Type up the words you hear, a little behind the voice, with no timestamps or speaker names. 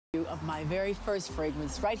of my very first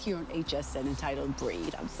fragrance right here on HSN entitled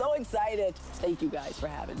Breathe. I'm so excited. Thank you guys for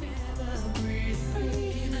having me.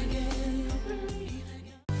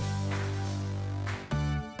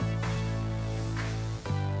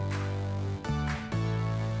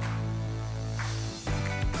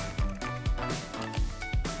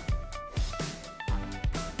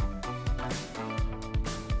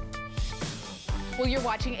 Well, you're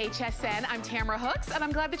watching HSN. I'm Tamara Hooks, and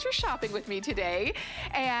I'm glad that you're shopping with me today.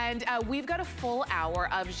 And we've got a full hour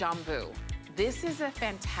of Jambu. This is a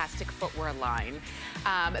fantastic footwear line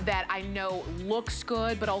that I know looks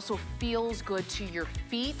good, but also feels good to your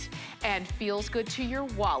feet and feels good to your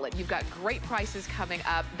wallet. You've got great prices coming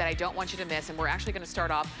up that I don't want you to miss, and we're actually gonna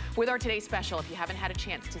start off with our today's special. If you haven't had a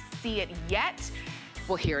chance to see it yet,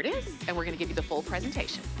 well, here it is, and we're gonna give you the full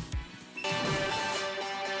presentation.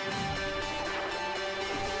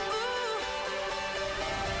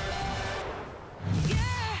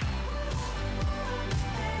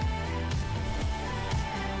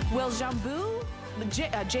 Well, Jambu,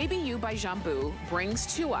 JBU by Jambu brings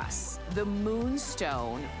to us the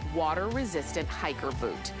Moonstone water-resistant hiker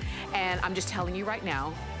boot. And I'm just telling you right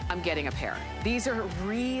now, I'm getting a pair. These are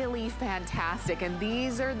really fantastic, and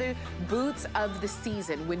these are the boots of the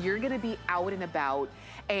season when you're gonna be out and about,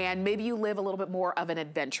 and maybe you live a little bit more of an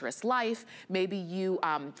adventurous life. Maybe you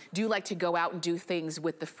do like to go out and do things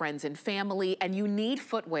with the friends and family, and you need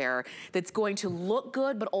footwear that's going to look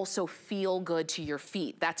good but also feel good to your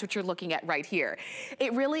feet. That's what you're looking at right here.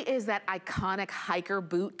 It really is that iconic hiker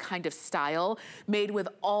boot kind of style made with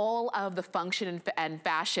all of the function and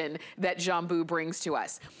fashion that Jambu brings to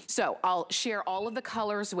us. So I'll share all of the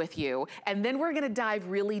colors with you, and then we're gonna dive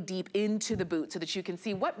really deep into the boot so that you can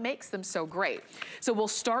see what makes them so great. So we'll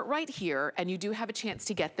start right here, and you do have a chance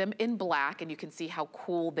to get them in black, and you can see how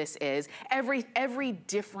cool this is. Every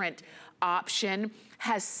different option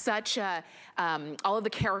has such a, all of the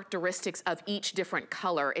characteristics of each different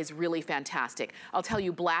color is really fantastic. I'll tell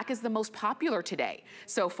you, black is the most popular today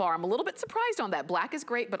so far. I'm a little bit surprised on that. Black is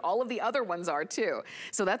great, but all of the other ones are too.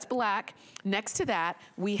 So that's black. Next to that,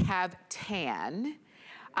 we have tan.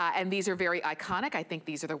 And these are very iconic. I think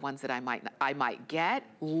these are the ones that I might get.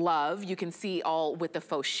 Love, you can see all with the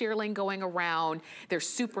faux shearling going around. They're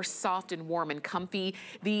super soft and warm and comfy.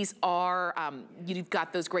 These are, you've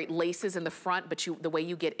got those great laces in the front, but the way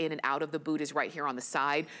you get in and out of the boot is right here on the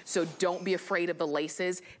side. So don't be afraid of the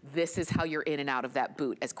laces. This is how you're in and out of that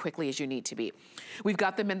boot as quickly as you need to be. We've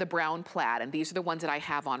got them in the brown plaid, and these are the ones that I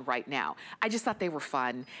have on right now. I just thought they were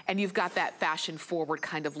fun. And you've got that fashion forward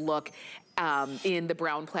kind of look in the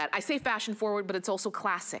brown plaid. I say fashion forward, but it's also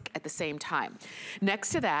classic at the same time. Next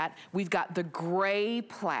to that, we've got the gray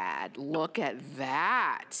plaid. Look at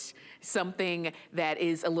that. Something that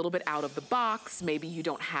is a little bit out of the box. Maybe you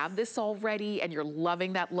don't have this already and you're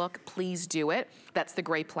loving that look, please do it. That's the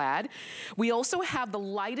gray plaid. We also have the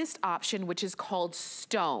lightest option, which is called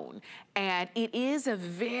stone. And it is a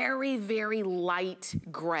very, very light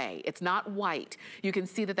gray. It's not white. You can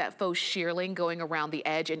see that faux shearling going around the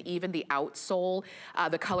edge, and even the outsole,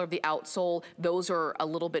 the color of the outsole, those are a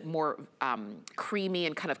little bit more creamy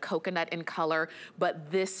and kind of coconut in color,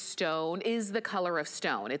 but this stone is the color of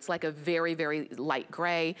stone. It's like a very, very light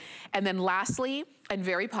gray. And then lastly, and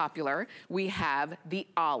very popular, we have the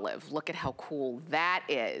olive. Look at how cool that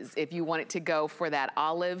is. If you want it to go for that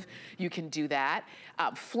olive, you can do that.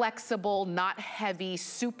 Flexible, not heavy,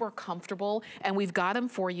 super comfortable, and we've got them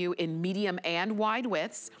for you in medium and wide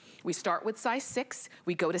widths. We start with size 6,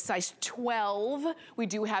 we go to size 12. We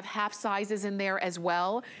do have half sizes in there as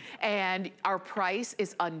well, and our price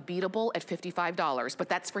is unbeatable at $55, but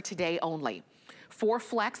that's for today only. For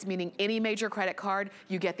Flex, meaning any major credit card,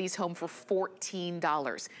 you get these home for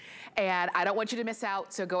 $14. And I don't want you to miss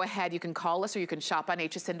out, so go ahead. You can call us or you can shop on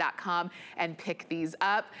hsn.com and pick these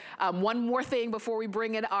up. One more thing before we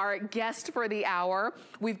bring in our guest for the hour.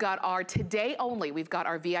 We've got our today only, we've got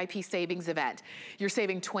our VIP savings event. You're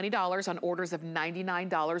saving $20 on orders of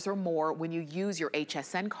 $99 or more when you use your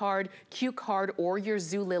HSN card, Q card, or your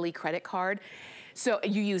Zulily credit card. So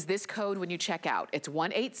you use this code when you check out. It's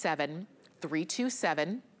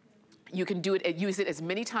 187-327. You can do it, use it as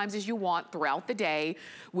many times as you want throughout the day.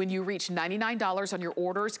 When you reach $99 on your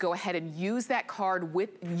orders, go ahead and use that code with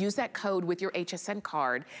your HSN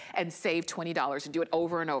card and save $20 and do it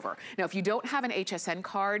over and over. Now, if you don't have an HSN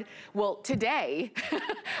card, well, today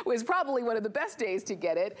was probably one of the best days to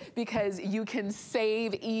get it because you can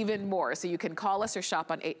save even more. So you can call us or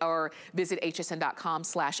shop on or visit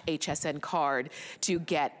hsn.com/HSN card to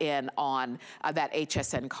get in on that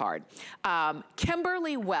HSN card.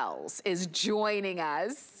 Kimberly Wells Boots is joining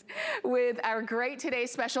us with our great Today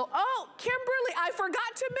special. Oh, Kimberly, I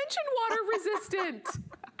forgot to mention water resistant.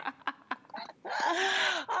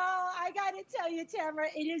 Oh, I got to tell you, Tamara,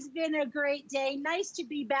 it has been a great day. Nice to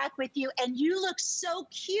be back with you. And you look so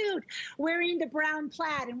cute wearing the brown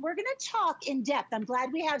plaid. And we're going to talk in depth. I'm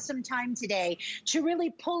glad we have some time today to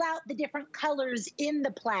really pull out the different colors in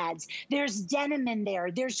the plaids. There's denim in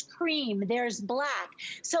there. There's cream. There's black.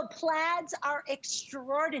 So plaids are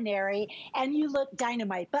extraordinary and you look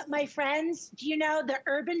dynamite. But my friends, do you know the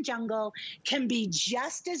urban jungle can be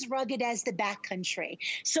just as rugged as the backcountry.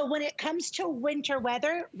 So when it comes to winter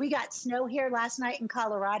weather, we got snow here last night in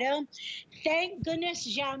Colorado. Thank goodness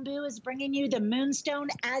Jambu is bringing you the Moonstone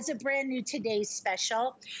as a brand new Today's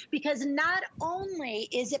special, because not only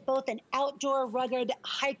is it both an outdoor rugged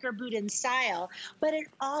hiker boot in style, but it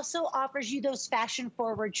also offers you those fashion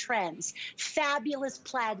forward trends, fabulous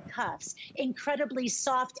plaid cuffs, incredibly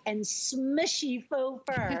soft and smushy faux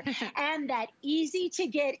fur, and that easy to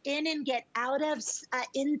get in and get out of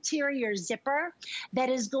interior zipper that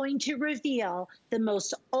is going to reveal the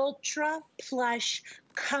most ultra plush,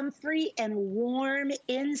 comfy and warm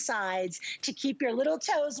insides to keep your little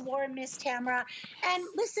toes warm, Miss Tamara. And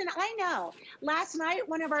listen, I know last night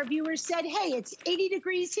one of our viewers said, hey, it's 80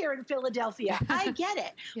 degrees here in Philadelphia. I get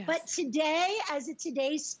it. Yes. But today, as a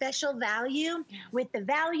Today's special value, yes, with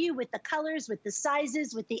the colors, with the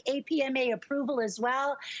sizes, with the APMA approval as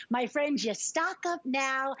well, my friends, you stock up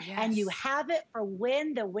now, yes, and you have it for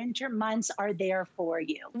when the winter months are there for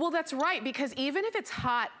you. Well, that's right, because even if it's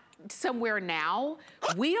hot somewhere now,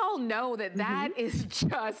 we all know that that is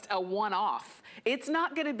just a one-off. It's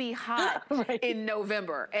not going to be hot in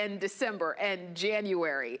November and December and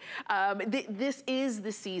January. This is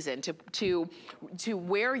the season to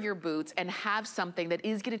wear your boots and have something that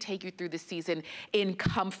is going to take you through the season in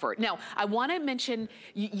comfort. Now, I want to mention,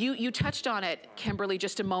 you touched on it, Kimberly,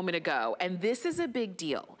 just a moment ago, and this is a big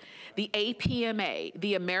deal. The APMA,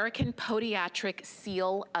 the American Podiatric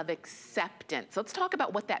Seal of Acceptance. Let's talk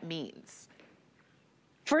about what that means.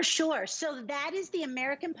 For sure. So that is the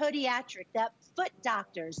American Podiatric, that foot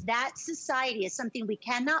doctors, that society is something we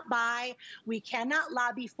cannot buy, we cannot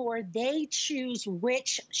lobby for. They choose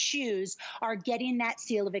which shoes are getting that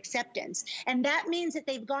seal of acceptance. And that means that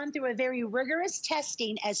they've gone through a very rigorous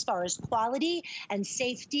testing as far as quality and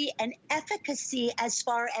safety and efficacy as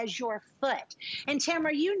far as your foot. And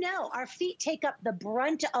Tamara, you know, our feet take up the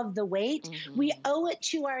brunt of the weight. We owe it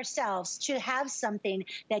to ourselves to have something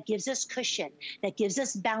that gives us cushion, that gives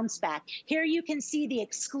us bounce back. Here you can see the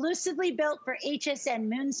exclusively built for HSN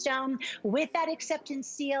Moonstone with that acceptance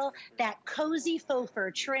seal, that cozy faux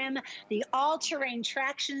fur trim, the all-terrain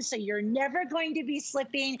traction, so you're never going to be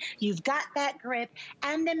slipping. You've got that grip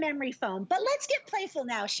and the memory foam. But let's get playful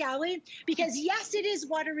now, shall we? Because yes, it is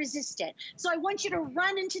water resistant. So I want you to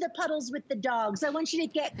run into the puddles with the dogs. I want you to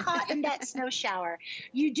get caught in that snow shower.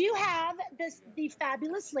 You do have the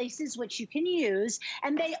fabulous laces, which you can use,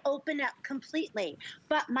 and they open up completely.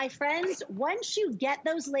 But my friends, once you get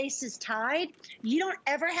those laces tied, you don't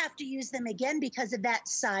ever have to use them again because of that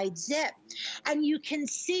side zip. And you can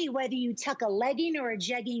see whether you tuck a legging or a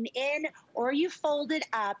jegging in or you fold it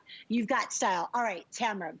up, you've got style. All right,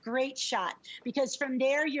 Tamara, great shot. Because from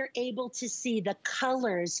there, you're able to see the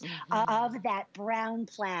colors of that brown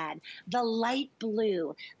plaid, the light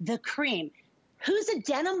blue, the cream. Who's a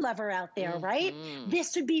denim lover out there, right?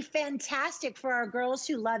 This would be fantastic for our girls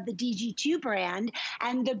who love the DG2 brand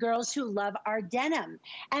and the girls who love our denim.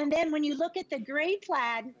 And then when you look at the gray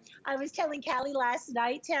plaid, I was telling Callie last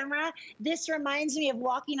night, Tamara, this reminds me of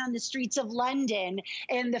walking on the streets of London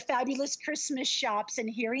and the fabulous Christmas shops and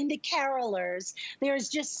hearing the carolers. There's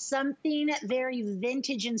just something very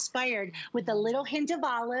vintage inspired with a little hint of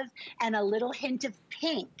olive and a little hint of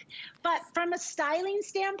pink. But from a styling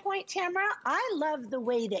standpoint, Tamara, I love the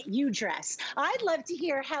way that you dress. I'd love to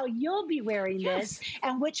hear how you'll be wearing this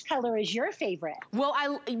and which color is your favorite.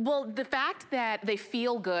 Well, the fact that they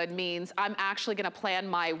feel good means I'm actually going to plan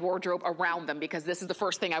my wardrobe around them because this is the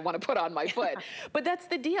first thing I want to put on my foot. But that's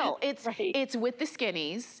the deal. It's with the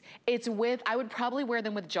skinnies. It's with, I would probably wear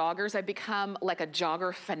them with joggers. I've become like a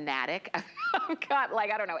jogger fanatic. I've got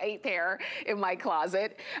like, I don't know, 8 pair in my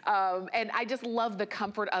closet. And I just love the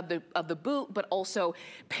comfort of the boot, but also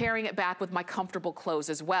pairing it back with my comfort comfortable clothes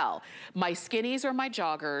as well. My skinnies or my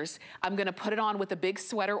joggers, I'm gonna put it on with a big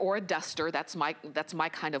sweater or a duster. That's my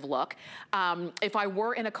kind of look. If I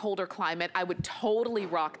were in a colder climate, I would totally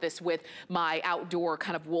rock this with my outdoor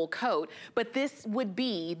kind of wool coat, but these would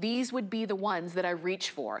be the ones that I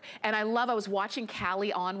reach for. And I was watching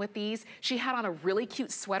Callie on with these. She had on a really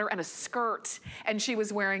cute sweater and a skirt, and she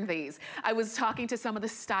was wearing these. I was talking to some of the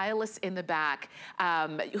stylists in the back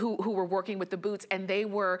who were working with the boots, and they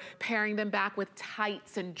were pairing them back with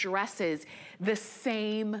tights and dresses, the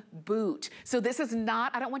same boot. So this is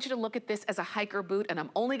not, I don't want you to look at this as a hiker boot, and I'm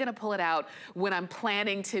only gonna pull it out when I'm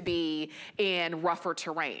planning to be in rougher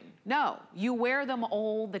terrain. No, you wear them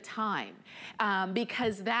all the time.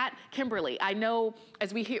 Because that, Kimberly, I know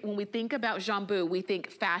when we think about Jambu, we think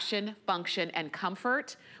fashion, function, and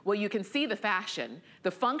comfort. Well, you can see the fashion.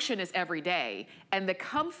 The function is every day, and the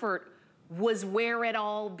comfort was where it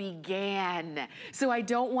all began. So I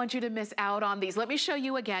don't want you to miss out on these. Let me show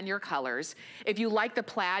you again your colors. If you like the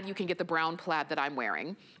plaid, you can get the brown plaid that I'm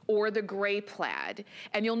wearing, or the gray plaid.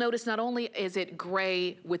 And you'll notice not only is it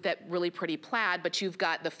gray with that really pretty plaid, but you've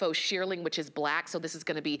got the faux shearling, which is black. So this is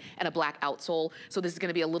gonna be, and a black outsole. So this is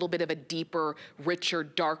gonna be a little bit of a deeper, richer,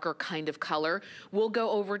 darker kind of color. We'll go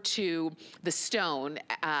over to the stone.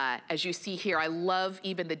 As you see here, I love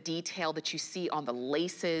even the detail that you see on the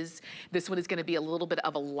laces. This one is gonna be a little bit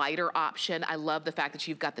of a lighter option. I love the fact that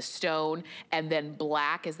you've got the stone and then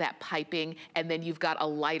black is that piping, and then you've got a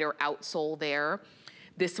lighter outsole there.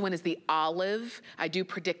 This one is the olive. I do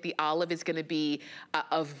predict the olive is gonna be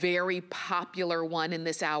a very popular one in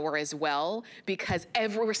this hour as well, because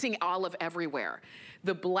we're seeing olive everywhere.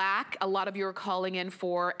 The black, a lot of you are calling in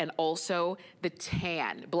for, and also the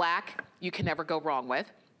tan. Black, you can never go wrong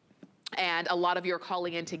with. And a lot of you are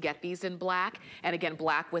calling in to get these in black. And again,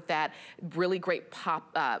 black with that really great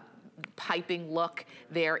piping look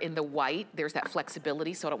there in the white. There's that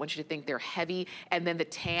flexibility, so I don't want you to think they're heavy. And then the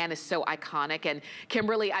tan is so iconic. And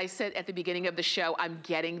Kimberly, I said at the beginning of the show, I'm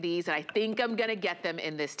getting these, and I think I'm gonna get them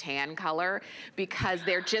in this tan color, because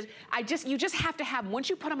they're you just have to have them. Once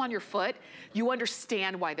you put them on your foot, you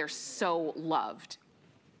understand why they're so loved.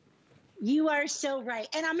 You are so right.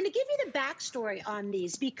 And I'm going to give you the backstory on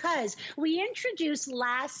these, because we introduced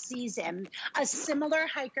last season a similar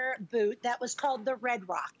hiker boot that was called the Red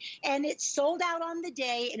Rock. And it sold out on the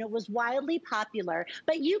day, and it was wildly popular.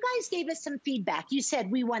 But you guys gave us some feedback. You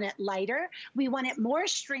said we want it lighter, we want it more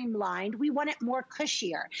streamlined, we want it more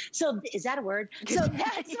cushier. So is that a word? So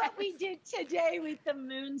that's yes. What we did today with the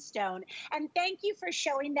Moonstone. And thank you for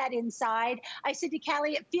showing that inside. I said to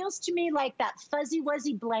Callie, it feels to me like that fuzzy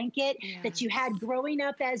wuzzy blanket that you had growing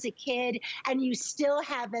up as a kid and you still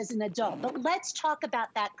have as an adult. But let's talk about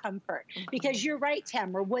that comfort, because you're right,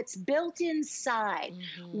 Tamara, what's built inside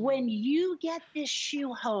when you get this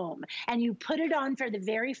shoe home and you put it on for the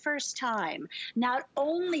very first time, not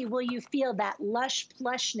only will you feel that lush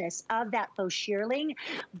plushness of that faux shearling,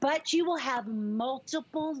 but you will have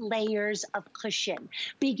multiple layers of cushion,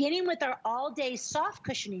 beginning with our all-day soft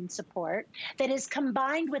cushioning support that is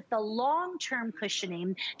combined with the long-term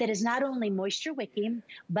cushioning that is not only moisture wicking,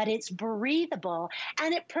 but it's breathable,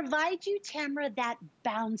 and it provides you, Tamara, that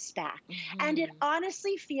bounce back. And it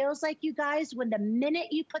honestly feels like, you guys, when the minute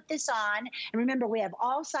you put this on, and remember, we have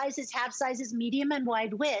all sizes, half sizes, medium and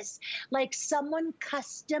wide widths, like someone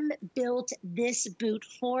custom built this boot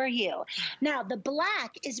for you. Now, the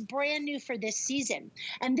black is brand new for this season,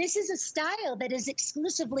 and this is a style that is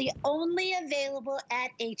exclusively only available at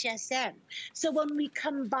HSN. So when we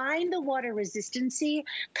combine the water resistancy,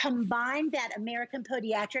 combine that American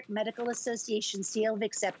Podiatric Medical Association seal of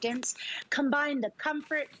acceptance, combine the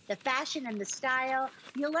comfort, the fashion, and the style,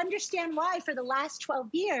 you'll understand why for the last 12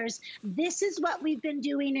 years, this is what we've been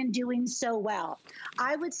doing and doing so well.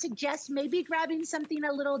 I would suggest maybe grabbing something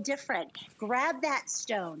a little different. Grab that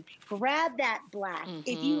stone, grab that black.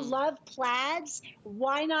 If you love plaids,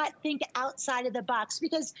 why not think outside of the box?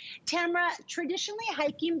 Because, Tamara, traditionally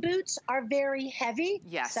hiking boots are very heavy.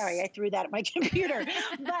 Yes. Sorry, I threw that at my computer.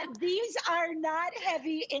 But these are not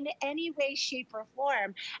heavy in any way, shape, or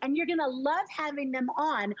form. And you're gonna love having them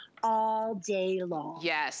on all day long.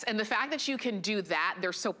 Yes, and the fact that you can do that,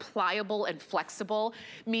 they're so pliable and flexible,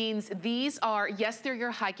 means these are, yes, they're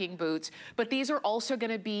your hiking boots, but these are also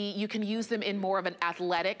gonna be, you can use them in more of an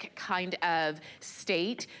athletic kind of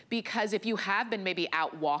state, because if you have been maybe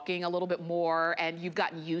out walking a little bit more and you've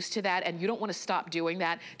gotten used to that and you don't wanna stop doing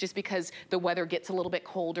that just because the weather gets a little bit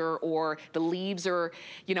colder or the leaves are,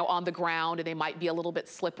 you know, on the ground and they might be a little bit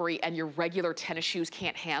slippery and your regular tennis shoes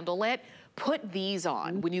can't handle it, Put these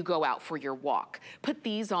on when you go out for your walk. Put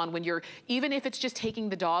these on when you're, even if it's just taking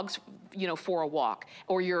the dogs, you know, for a walk,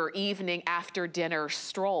 or your evening after dinner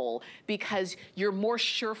stroll, because you're more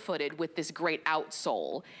sure-footed with this great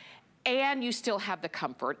outsole. And you still have the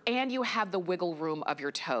comfort, and you have the wiggle room of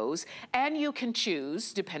your toes, and you can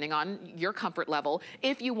choose, depending on your comfort level,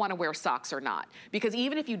 if you want to wear socks or not. Because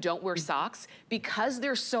even if you don't wear socks, because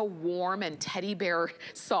they're so warm and teddy bear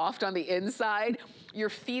soft on the inside, your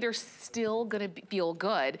feet are still gonna feel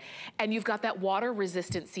good, and you've got that water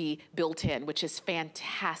resistancy built in, which is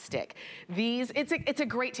fantastic. These, it's a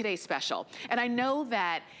great today's special. And I know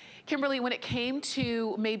that Kimberly, when it came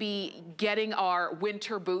to maybe getting our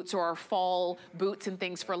winter boots or our fall boots and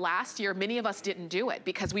things for last year, many of us didn't do it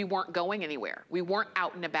because we weren't going anywhere. We weren't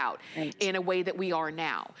out and about in a way that we are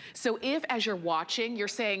now. So if, as you're watching, you're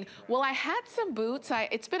saying, well, I had some boots,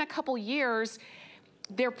 it's been a couple years,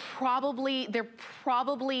 they're probably,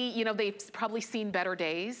 you know, they've probably seen better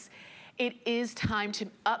days. It is time to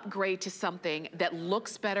upgrade to something that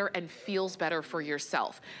looks better and feels better for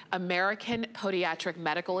yourself. American Podiatric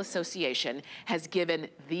Medical Association has given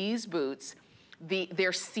these boots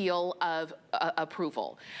their seal of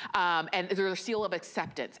approval and their seal of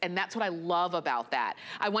acceptance. And that's what I love about that.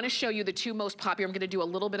 I want to show you the two most popular. I'm going to do a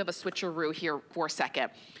little bit of a switcheroo here for a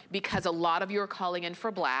second, because a lot of you are calling in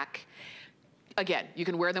for black. Again, you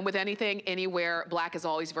can wear them with anything, anywhere. Black is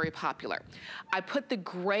always very popular. I put the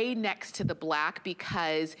gray next to the black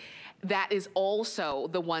because that is also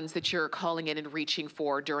the ones that you're calling in and reaching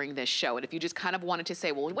for during this show. And if you just kind of wanted to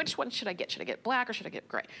say, well, which one should I get? Should I get black or should I get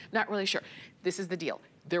gray? Not really sure. This is the deal.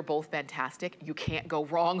 They're both fantastic. You can't go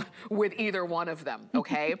wrong with either one of them,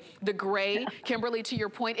 okay? The gray, Kimberly, to your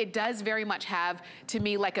point, it does very much have, to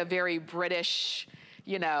me, like a very British,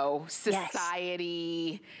 you know,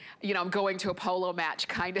 society, you know, I'm going to a polo match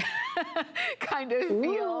kind of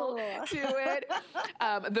feel to it.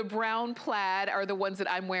 The brown plaid are the ones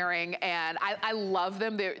that I'm wearing, and I love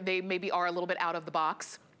them. They maybe are a little bit out of the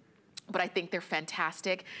box, but I think they're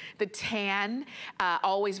fantastic. The tan,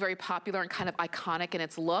 always very popular and kind of iconic in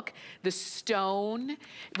its look. The stone,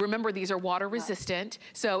 remember these are water resistant,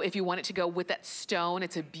 so if you want it to go with that stone,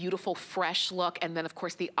 it's a beautiful fresh look. And then of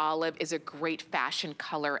course the olive is a great fashion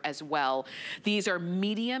color as well. These are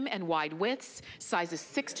medium and wide widths, sizes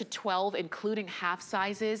 6 to 12, including half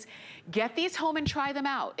sizes. Get these home and try them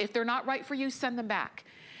out. If they're not right for you, send them back.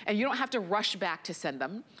 And you don't have to rush back to send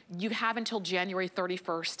them. You have until January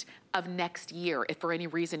 31st of next year if for any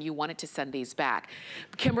reason you wanted to send these back.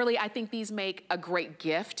 Kimberly, I think these make a great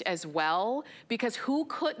gift as well, because who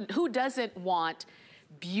doesn't want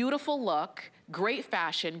beautiful look, great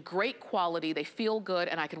fashion, great quality, they feel good,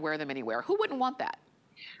 and I can wear them anywhere. Who wouldn't want that?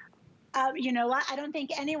 You know what? I don't think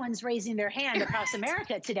anyone's raising their hand across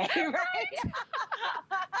America today, right?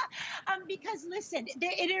 Because listen,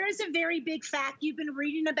 there is a very big fact. You've been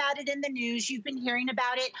reading about it in the news. You've been hearing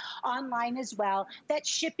about it online as well, that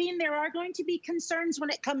shipping, there are going to be concerns when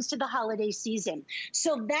it comes to the holiday season.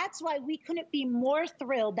 So that's why we couldn't be more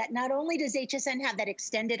thrilled that not only does HSN have that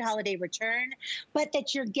extended holiday return, but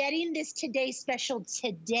that you're getting this Today Special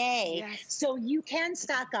today. Yes. So you can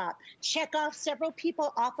stock up, check off several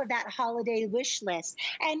people off of that holiday wish list.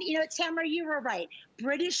 And, you know, Tamara, you were right.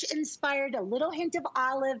 British inspired, a little hint of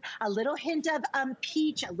olive, a little hint of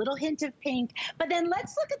peach, a little hint of pink. But then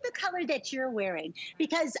let's look at the color that you're wearing,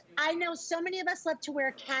 because I know so many of us love to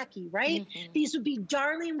wear khaki, right? These would be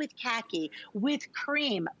darling with khaki, with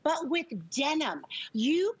cream, but with denim.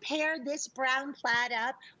 You pair this brown plaid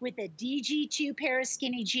up with a DG2 pair of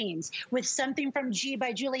skinny jeans, with something from G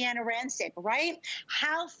by Juliana Rancic, right?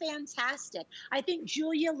 How fantastic. I think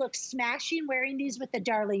Julia looks smashing wearing these with the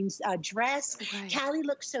Darlene's dress. Right. Callie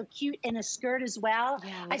looks so cute in a skirt as well.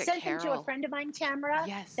 Yeah, I sent them to a friend of mine, Tamara,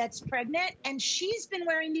 that's pregnant, and she's been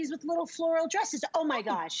wearing these with little floral dresses. Oh my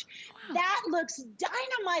gosh, that looks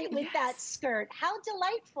dynamite with that skirt. How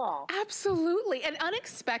delightful. Absolutely, and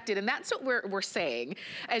unexpected, and that's what we're saying.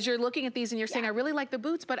 As you're looking at these and you're saying, I really like the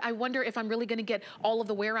boots, but I wonder if I'm really gonna get all of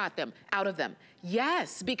the wear out of them.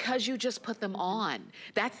 Yes, because you just put them on.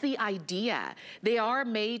 That's the idea. They are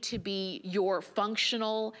made to be your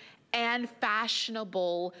functional and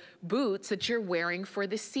fashionable boots that you're wearing for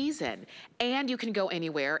the season. And you can go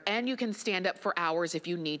anywhere, and you can stand up for hours if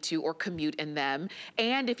you need to, or commute in them.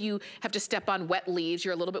 And if you have to step on wet leaves,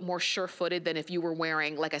 you're a little bit more sure-footed than if you were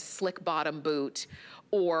wearing like a slick bottom boot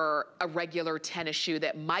or a regular tennis shoe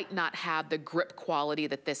that might not have the grip quality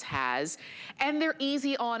that this has. And they're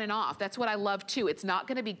easy on and off. That's what I love too. It's not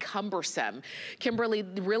gonna be cumbersome. Kimberly,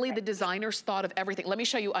 really the designers thought of everything. Let me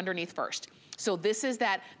show you underneath first. So this is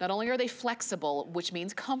that, not only only are they flexible, which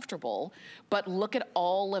means comfortable, but look at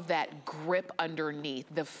all of that grip underneath,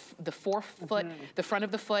 the forefoot, the front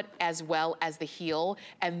of the foot, as well as the heel.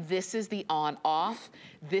 And this is the on-off.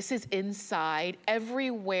 This is inside.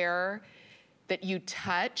 Everywhere that you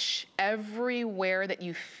touch, everywhere that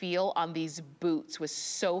you feel on these boots was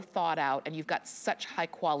so thought out, and you've got such high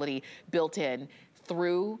quality built in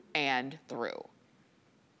through and through.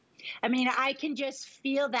 I mean, I can just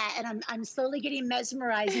feel that, and I'm slowly getting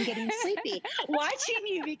mesmerized and getting sleepy watching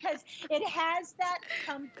you, because it has that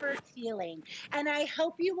comfort feeling. And I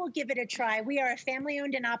hope you will give it a try. We are a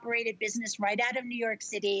family-owned and operated business right out of New York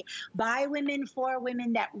City, by women, for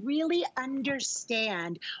women, that really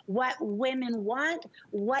understand what women want,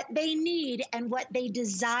 what they need, and what they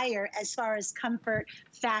desire as far as comfort,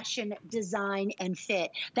 fashion, design, and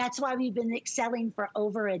fit. That's why we've been excelling for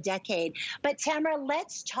over a decade. But Tamara,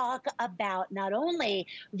 let's talk about not only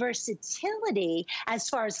versatility as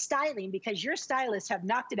far as styling, because your stylists have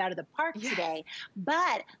knocked it out of the park today,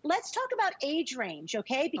 but let's talk about age range,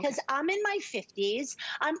 okay? Because I'm in my 50s.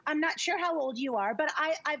 I'm not sure how old you are, but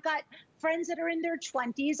I've got friends that are in their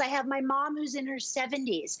 20s. I have my mom who's in her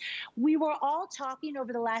 70s. We were all talking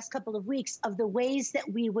over the last couple of weeks of the ways that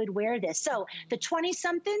we would wear this. So the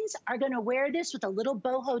 20-somethings are going to wear this with a little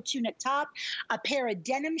boho tunic top, a pair of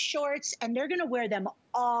denim shorts, and they're going to wear them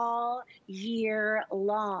all year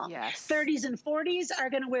long. 30s and 40s are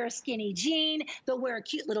going to wear a skinny jean. They'll wear a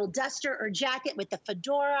cute little duster or jacket with the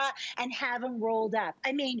fedora and have them rolled up.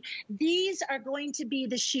 I mean, these are going to be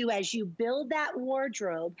the shoe as you build that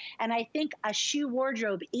wardrobe. And I think a shoe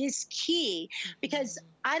wardrobe is key, because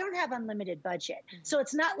I don't have unlimited budget. So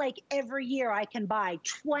it's not like every year I can buy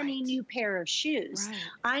 20 new pair of shoes.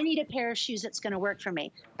 I need a pair of shoes that's going to work for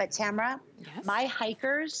me. But Tamara, my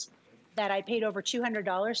hikers that I paid over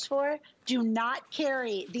 $200 for do not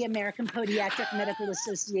carry the American Podiatric Medical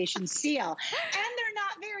Association seal. And they're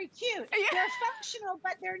not very cute. They're functional,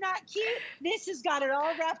 but they're not cute. This has got it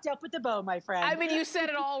all wrapped up with a bow, my friend. I mean, you said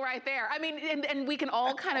it all right there. I mean, and we can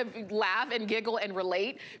all kind of laugh and giggle and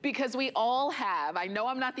relate, because we all have, I know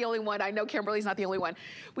I'm not the only one, I know Kimberly's not the only one,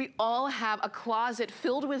 we all have a closet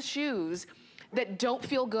filled with shoes that don't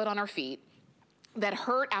feel good on our feet, that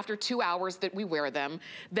hurt after 2 hours that we wear them,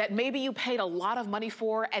 that maybe you paid a lot of money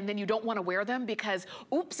for and then you don't want to wear them because,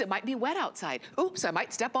 oops, it might be wet outside. Oops, I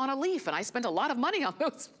might step on a leaf and I spent a lot of money on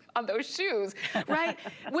those shoes, right?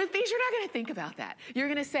 With these, you're not gonna think about that. You're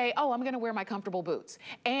gonna say, oh, I'm gonna wear my comfortable boots,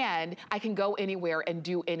 and I can go anywhere and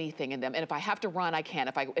do anything in them. And if I have to run, I can.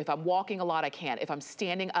 If I'm walking a lot, I can. If I'm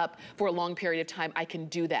standing up for a long period of time, I can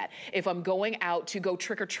do that. If I'm going out to go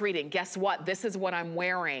trick-or-treating, guess what? This is what I'm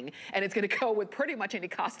wearing, and it's gonna go with pretty much any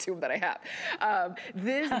costume that I have.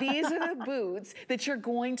 These are the boots that you're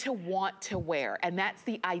going to want to wear, and that's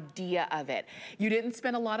the idea of it. You didn't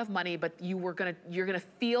spend a lot of money, but you're gonna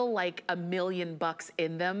feel like $1 million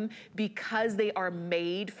in them, because they are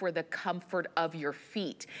made for the comfort of your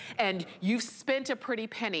feet. And you've spent a pretty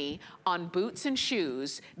penny on boots and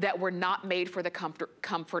shoes that were not made for the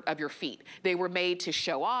comfort of your feet. They were made to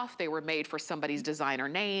show off. They were made for somebody's designer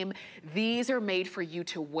name. These are made for you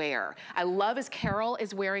to wear. I love as Carol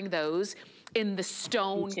is wearing those in the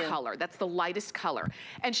stone color. That's the lightest color.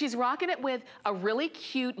 And she's rocking it with a really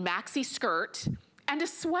cute maxi skirt and a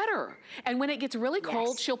sweater. And when it gets really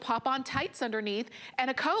cold, she'll pop on tights underneath and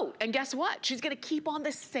a coat. And guess what? She's gonna keep on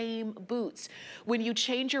the same boots. When you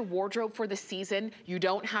change your wardrobe for the season, you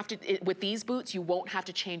don't have to, with these boots, you won't have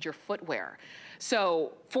to change your footwear.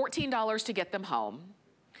 So $14 to get them home.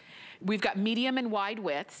 We've got medium and wide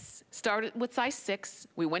widths. Started with size 6.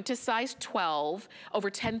 We went to size 12. Over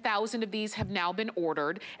 10,000 of these have now been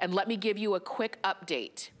ordered. And let me give you a quick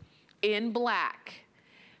update. In black,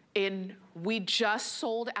 we just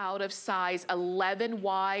sold out of size 11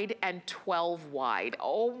 wide and 12 wide.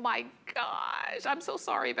 Oh my gosh, I'm so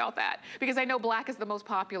sorry about that, because I know black is the most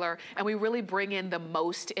popular and we really bring in the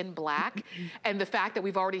most in black. And the fact that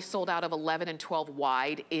we've already sold out of 11 and 12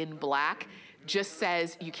 wide in black just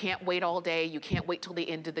says you can't wait all day, you can't wait till the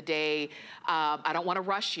end of the day. I don't wanna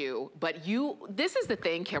rush you, but this is the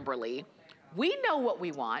thing, Kimberly. We know what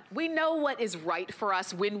we want. We know what is right for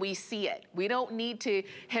us when we see it. We don't need to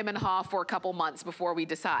hem and haw for a couple months before we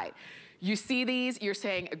decide. You see these, you're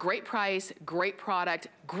saying a great price, great product,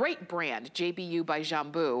 great brand, JBU by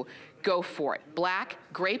Jambu. Go for it. Black,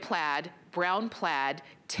 gray plaid, brown plaid,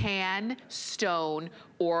 tan, stone,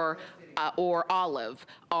 or olive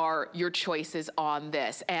are your choices on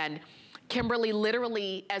this. And Kimberly,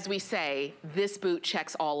 literally, as we say, this boot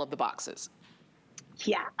checks all of the boxes.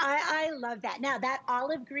 Yeah, I love that. Now, that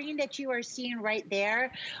olive green that you are seeing right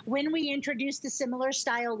there, when we introduced the similar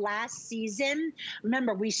style last season,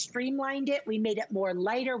 remember, we streamlined it, we made it more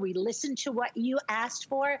lighter, we listened to what you asked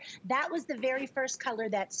for. That was the very first color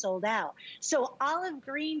that sold out. So olive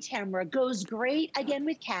green, Tamara, goes great again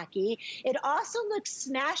with khaki. It also looks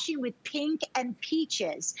smashing with pink and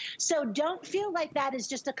peaches. So don't feel like that is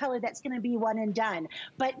just a color that's going to be one and done.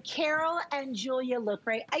 But Carol and Julia look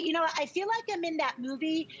great. You know, I feel like I'm in that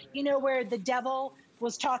movie, you know, where the devil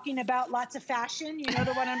was talking about lots of fashion. You know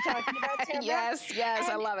the one I'm talking about, Tamara? Yes, yes,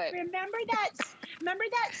 and I love it. Remember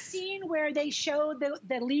that scene where they show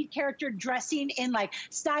the lead character dressing in like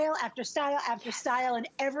style after style after style, and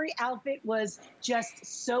every outfit was just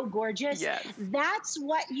so gorgeous? Yes. That's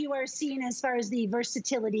what you are seeing as far as the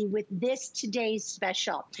versatility with this today's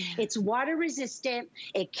special. It's water resistant.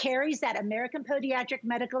 It carries that American Podiatric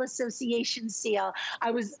Medical Association seal. I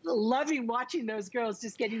was loving watching those girls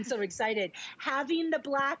just getting so excited. Having the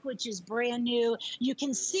black, which is brand new, you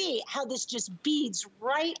can see how this just beads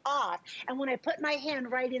right off. And when I put my hand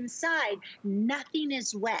right inside, nothing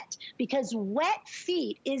is wet, because wet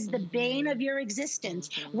feet is the bane of your existence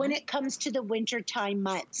when it comes to the wintertime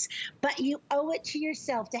months. But you owe it to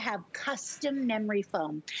yourself to have custom memory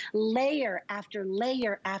foam, layer after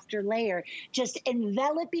layer after layer, just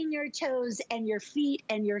enveloping your toes and your feet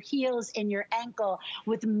and your heels and your ankle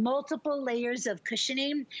with multiple layers of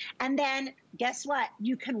cushioning. And then guess what?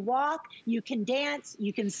 You can walk, you can dance,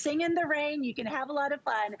 you can sing in the rain, you can have a lot of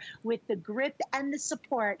fun with the grip and the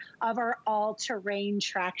support of our all-terrain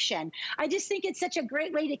traction. I just think it's such a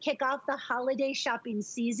great way to kick off the holiday shopping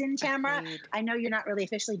season, Tamara. Agreed. I know you're not really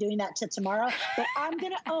officially doing that till tomorrow, but I'm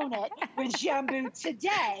going to own it with Jambu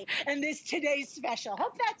today and this today's special.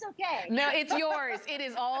 Hope that's okay. No, it's yours. It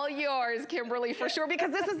is all yours, Kimberly, for sure,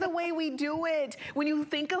 because this is the way we do it. When you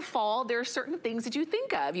think of fall, there are certain things that you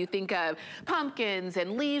think of. You think of pumpkins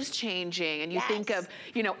and leaves changing, and you think of,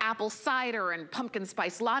 you know, apple cider and pumpkin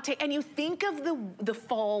spice latte, and you think of the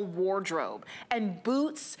fall wardrobe, and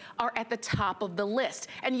boots are at the top of the list.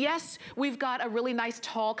 And yes, we've got a really nice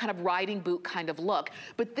tall kind of riding boot kind of look,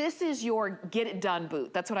 but this is your get it done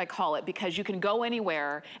boot. That's what I call it, because you can go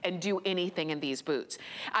anywhere and do anything in these boots.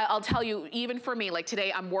 I'll tell you, even for me, like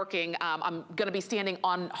today I'm working, I'm gonna be standing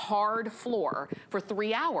on hard floor for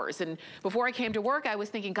 3 hours. And before I came to work, I was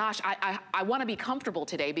thinking, gosh, I wanna be comfortable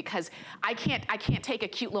today, because I can't take a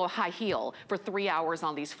cute little high heel for 3 hours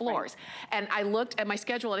on these floors. Right. And I looked at my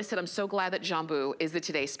schedule and I said, I'm so glad that Jambu is the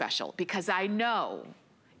Today Special, because I know,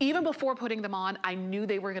 even before putting them on, I knew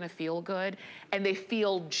they were gonna feel good, and they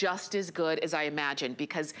feel just as good as I imagined,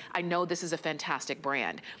 because I know this is a fantastic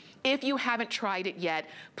brand. If you haven't tried it yet,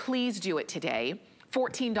 please do it today.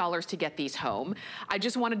 $14 to get these home. I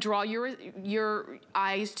just want to draw your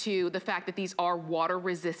eyes to the fact that these are water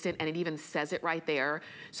resistant, and it even says it right there.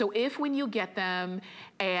 So if when you get them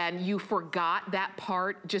and you forgot that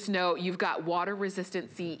part, just know you've got water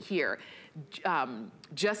resistancy here.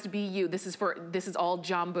 Just be you. This is all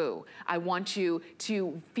Jambu. I want you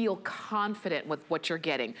to feel confident with what you're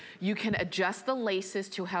getting. You can adjust the laces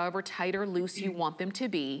to however tight or loose you want them to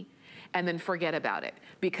be, and then forget about it,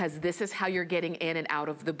 because this is how you're getting in and out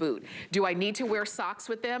of the boot. Do I need to wear socks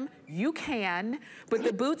with them? You can, but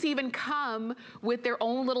the boots even come with their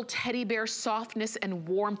own little teddy bear softness and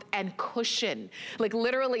warmth and cushion. Like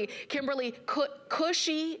literally, Kimberly,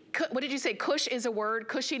 cushy, what did you say? Cush is a word,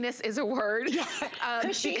 cushiness is a word. Yeah,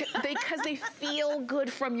 cushy. Because they feel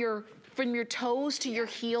good from your toes to your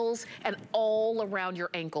heels and all around your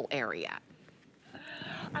ankle area.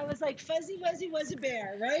 I was like, Fuzzy Wuzzy was a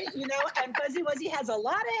bear, right? You know, and Fuzzy Wuzzy has a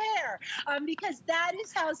lot of hair, because that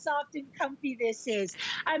is how soft and comfy this is.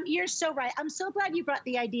 You're so right. I'm so glad you brought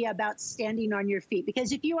the idea about standing on your feet,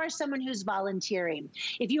 because if you are someone who's volunteering,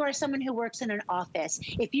 if you are someone who works in an office,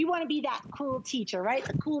 if you want to be that cool teacher, right?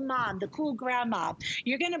 The cool mom, the cool grandma,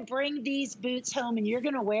 you're going to bring these boots home and you're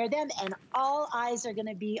going to wear them, and all eyes are going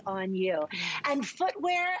to be on you. Yes. And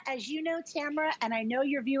footwear, as you know, Tamara, and I know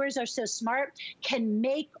your viewers are so smart, can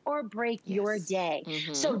make or break your day.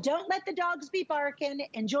 So don't let the dogs be barking.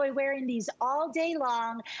 Enjoy wearing these all day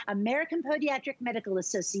long. American Podiatric Medical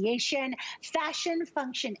Association, fashion,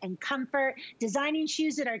 function, and comfort, designing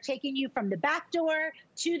shoes that are taking you from the back door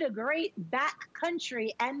to the great back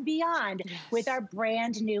country and beyond with our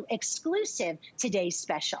brand new exclusive today's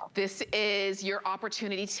special. This is your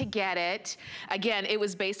opportunity to get it. Again, it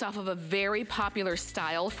was based off of a very popular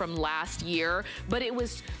style from last year, but it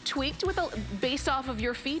was tweaked based off of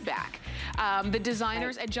your feedback. The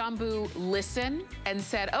designers at Jambu listened and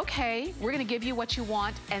said, okay, we're gonna give you what you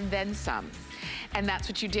want and then some. And that's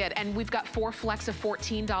what you did. And we've got 4 flex of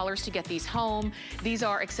 $14 to get these home. These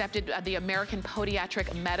are accepted. The American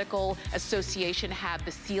Podiatric Medical Association have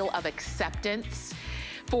the seal of acceptance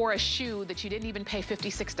for a shoe that you didn't even pay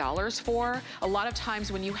 $56 for. A lot of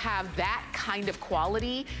times when you have that kind of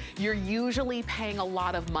quality, you're usually paying a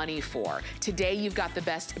lot of money for. Today, you've got the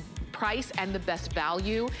best price and the best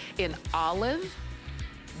value in olive.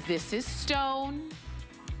 This is stone.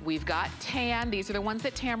 We've got tan. These are the ones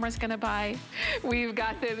that Tamara's gonna buy. We've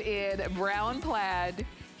got them in brown plaid.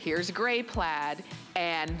 Here's gray plaid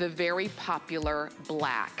and the very popular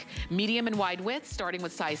black. Medium and wide width, starting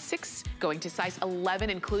with size 6, going to size 11,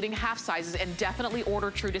 including half sizes, and definitely order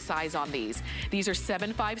true to size on these. These are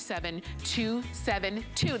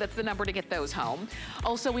 757272. That's the number to get those home.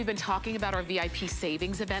 Also, we've been talking about our VIP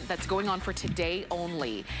savings event that's going on for today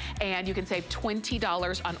only. And you can save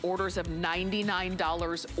 $20 on orders of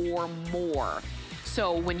 $99 or more.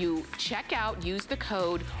 So when you check out, use the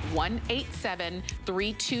code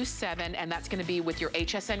 187327, and that's gonna be with your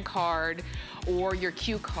HSN card or your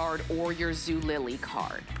Q card or your Zulily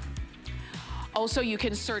card. Also, you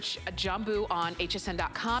can search Jambu on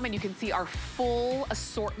hsn.com and you can see our full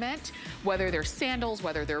assortment, whether they're sandals,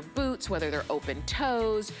 whether they're boots, whether they're open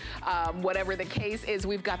toes, whatever the case is,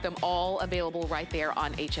 we've got them all available right there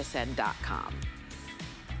on hsn.com.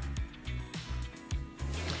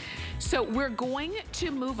 So we're going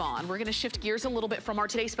to move on. We're gonna shift gears a little bit from our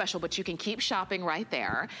today's special, but you can keep shopping right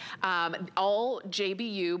there. All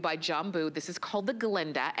JBU by Jambu. This is called the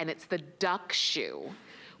Glinda, and it's the duck shoe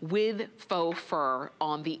with faux fur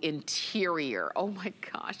on the interior. Oh my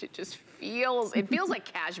gosh, it feels like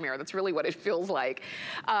cashmere. That's really what it feels like.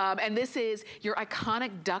 And this is your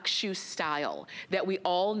iconic duck shoe style that we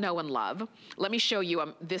all know and love. Let me show you,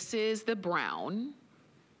 this is the brown.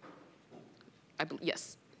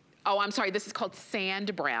 Yes. Oh, I'm sorry, this is called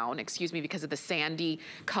sand brown, excuse me, because of the sandy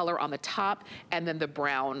color on the top and then the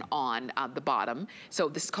brown on the bottom. So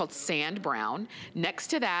this is called sand brown. Next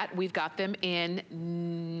to that, we've got them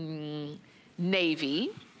in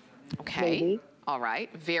navy, okay. Navy. All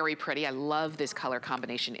right, very pretty. I love this color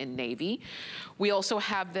combination in navy. We also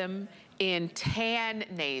have them in tan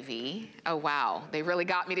navy. Oh, wow, they really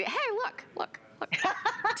got me to, hey, look, look, look.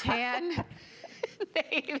 Tan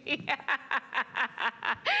navy.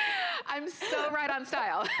 I'm so right on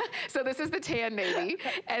style. So this is the tan navy.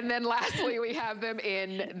 And then lastly, we have them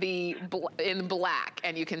in black.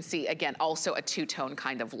 And you can see, again, also a two-tone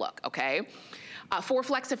kind of look, okay? 4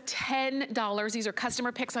 flex of $10. These are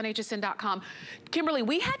customer picks on hsn.com. Kimberly,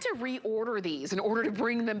 we had to reorder these in order to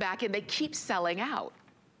bring them back in. They keep selling out.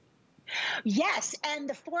 Yes, and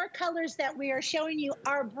the 4 colors that we are showing you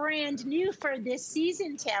are brand new for this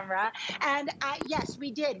season, Tamara. And yes,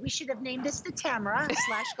 we did. We should have named this the Tamara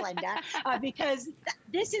 / Glenda because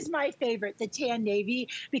this is my favorite, the tan navy,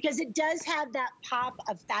 because it does have that pop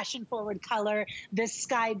of fashion-forward color, the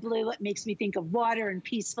sky blue. It makes me think of water and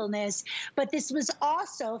peacefulness. But this was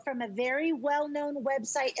also from a very well-known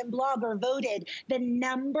website and blogger voted the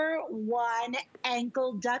 #1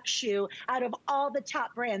 ankle duck shoe out of all the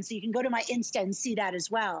top brands. So you can go to my Insta and see that as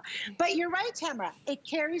well. But you're right, Tamara. It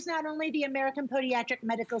carries not only the American Podiatric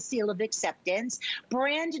Medical Seal of Acceptance,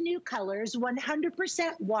 brand new colors,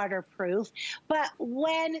 100% waterproof. But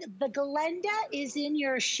when the Glenda is in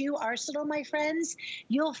your shoe arsenal, my friends,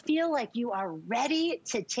 you'll feel like you are ready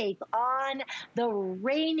to take on the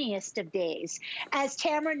rainiest of days. As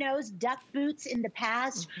Tamara knows, duck boots in the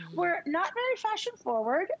past were not very fashion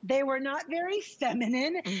forward. They were not very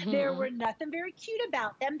feminine. There were nothing very cute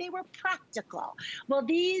about them. They were practical. Well,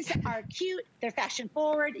 these are cute. They're fashion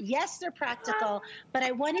forward. Yes, they're practical. But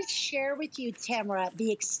I want to share with you, Tamara, the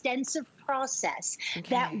extensive process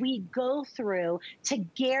that we go through to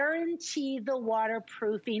guarantee the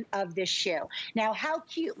waterproofing of this shoe. Now, how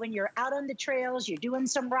cute when you're out on the trails, you're doing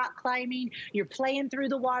some rock climbing, you're playing through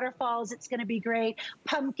the waterfalls, it's going to be great.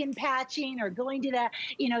 Pumpkin patching or going to the,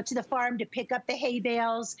 to the farm to pick up the hay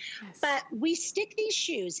bales. Yes. But we stick these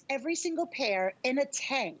shoes, every single pair, in a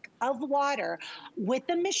tank of water with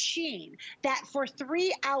a machine that for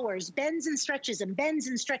 3 hours bends and stretches and bends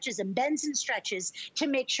and stretches and bends and stretches to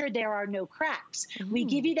make sure there are no no cracks. We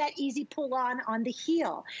give you that easy pull on the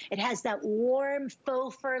heel. It has that warm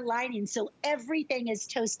faux fur lining, so everything is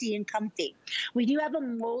toasty and comfy. We do have a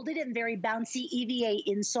molded and very bouncy EVA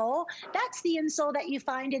insole. That's the insole that you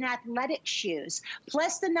find in athletic shoes,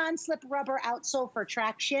 plus the non-slip rubber outsole for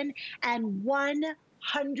traction, and 100%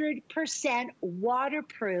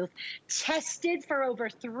 waterproof, tested for over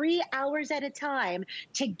 3 hours at a time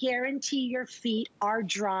to guarantee your feet are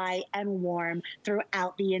dry and warm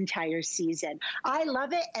throughout the entire season. I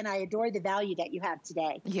love it, and I adore the value that you have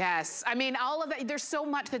today. Yes, I mean, all of that, there's so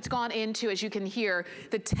much that's gone into, as you can hear,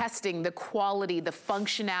 the testing, the quality, the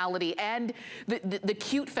functionality, and the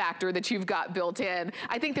cute factor that you've got built in.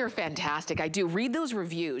 I think they're fantastic. I do. Read those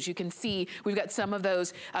reviews. You can see we've got some of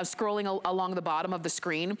those scrolling along the bottom of the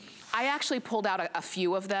screen. I actually pulled out a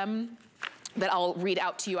few of them that I'll read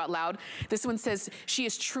out to you out loud. This one says, she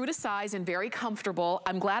is true to size and very comfortable.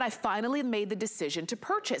 I'm glad I finally made the decision to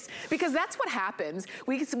purchase. Because that's what happens.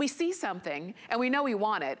 We see something and we know we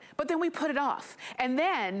want it, but then we put it off. And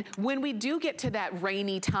then when we do get to that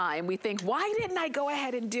rainy time, we think, why didn't I go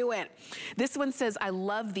ahead and do it? This one says, I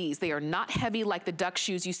love these. They are not heavy like the duck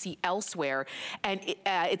shoes you see elsewhere. And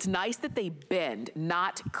it's nice that they bend,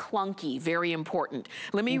 not clunky, very important.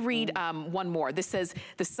 Let me read one more. This says,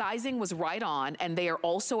 the sizing was right on, and they are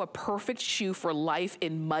also a perfect shoe for life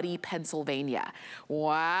in muddy Pennsylvania.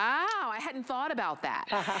 Wow, I hadn't thought about that.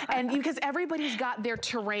 And because everybody's got their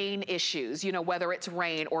terrain issues, you know, whether it's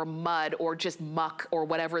rain or mud or just muck or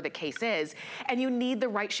whatever the case is, and you need the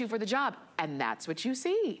right shoe for the job, and that's what you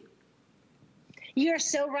see. You're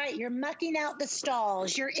so right. You're mucking out the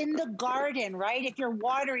stalls. You're in the garden, right? If you're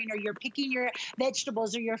watering or you're picking your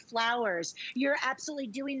vegetables or your flowers, you're absolutely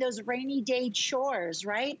doing those rainy day chores,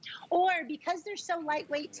 right? Or because they're so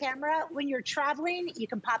lightweight, Tamara, when you're traveling, you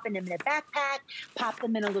can pop them in a backpack, pop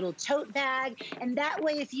them in a little tote bag. And that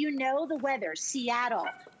way, if you know the weather, Seattle,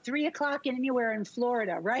 3 o'clock and anywhere in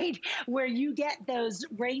Florida, right? Where you get those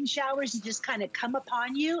rain showers that just kind of come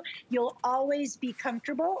upon you, you'll always be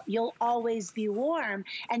comfortable, you'll always be warm,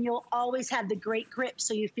 and you'll always have the great grip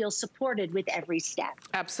so you feel supported with every step.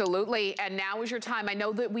 Absolutely, and now is your time. I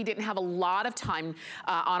know that we didn't have a lot of time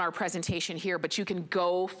on our presentation here, but you can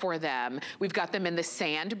go for them. We've got them in the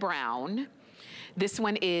sand brown. This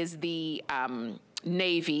one is the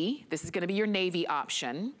navy. This is gonna be your navy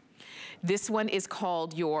option. This one is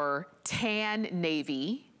called your tan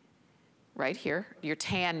navy, right here, your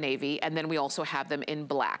tan navy, and then we also have them in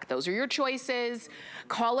black. Those are your choices.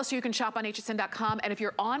 Call us so you can shop on hsn.com, and if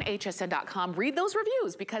you're on hsn.com, read those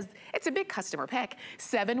reviews because it's a big customer pick.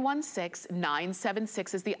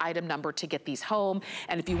 716-976 is the item number to get these home,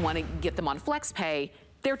 and if you want to get them on FlexPay,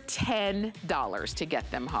 they're $10 to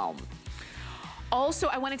get them home. Also,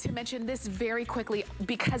 I wanted to mention this very quickly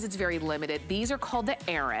because it's very limited. These are called the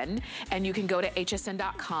Aran, and you can go to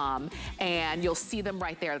hsn.com and you'll see them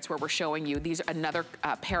right there. That's where we're showing you. These are another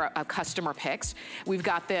pair of customer picks. We've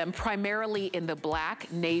got them primarily in the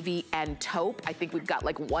black, navy, and taupe. I think we've got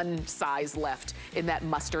like one size left in that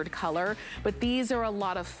mustard color. But these are a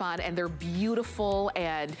lot of fun, and they're beautiful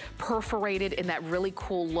and perforated in that really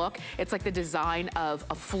cool look. It's like the design of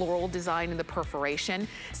a floral design in the perforation.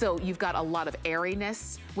 So you've got a lot of airiness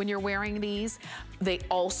when you're wearing these. They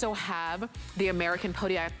also have the American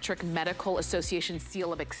Podiatric Medical Association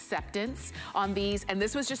seal of acceptance on these. And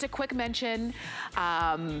this was just a quick mention,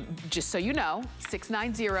 just so you know,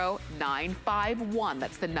 690-951.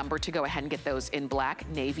 That's the number to go ahead and get those in black,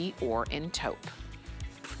 navy, or in taupe.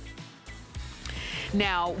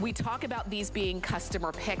 Now, we talk about these being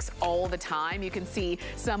customer picks all the time. You can see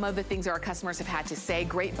some of the things our customers have had to say.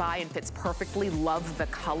 Great buy and fits perfectly. Love the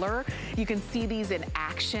color. You can see these in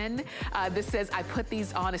action. This says, I put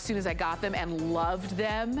these on as soon as I got them and loved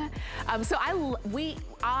them. We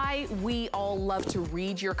all love to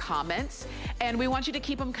read your comments, and we want you to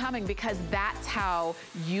keep them coming because that's how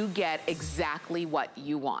you get exactly what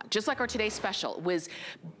you want. Just like our today's special was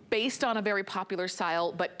based on a very popular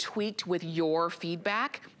style, but tweaked with your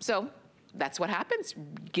feedback. So that's what happens.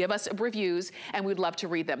 Give us reviews, and we'd love to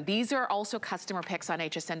read them. These are also customer picks on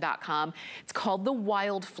hsn.com. It's called the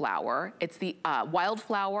Wildflower. It's the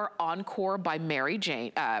Wildflower Encore by Mary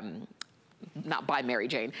Jane. Not by Mary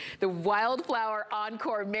Jane, the Wildflower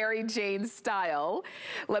Encore Mary Jane style.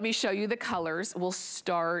 Let me show you the colors. We'll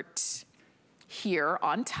start here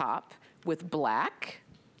on top with black.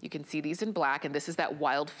 You can see these in black, and this is that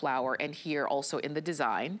Wildflower, and here also in the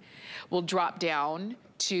design. We'll drop down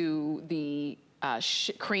to the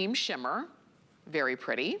cream shimmer, very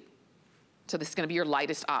pretty. So this is gonna be your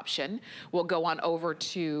lightest option. We'll go on over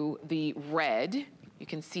to the red. You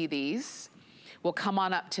can see these. We'll come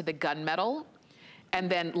on up to the gunmetal, And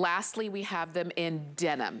then lastly, we have them in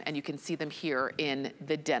denim, and you can see them here in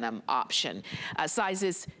the denim option.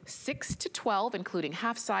 Sizes 6 to 12, including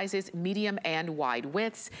half sizes, medium and wide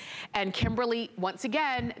widths. And Kimberly, once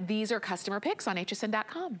again, these are customer picks on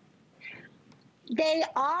hsn.com. They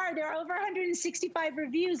are. There are over 165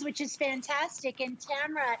 reviews, which is fantastic. And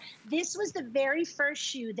Tamara, this was the very first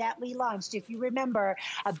shoe that we launched, if you remember,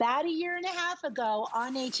 about 1.5 years ago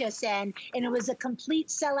on HSN, and it was a complete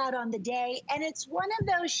sellout on the day. And it's one of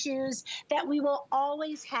those shoes that we will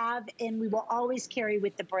always have and we will always carry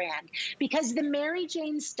with the brand, because the Mary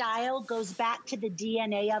Jane style goes back to the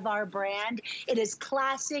DNA of our brand. It is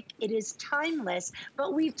classic, it is timeless,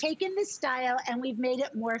 but we've taken this style and we've made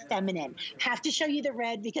it more feminine. Have to show you the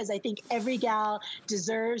red because I think every gal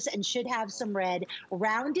deserves and should have some red.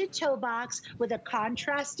 Rounded toe box with a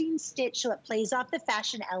contrasting stitch so it plays off the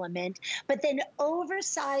fashion element, but then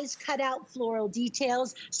oversized cutout floral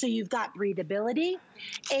details so you've got breathability.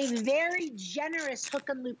 A very generous hook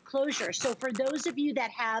and loop closure. So for those of you that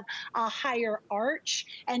have a higher arch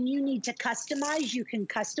and you need to customize, you can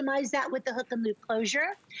customize that with the hook and loop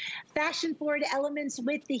closure. Fashion forward elements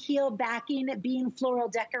with the heel backing being floral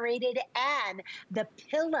decorated, and the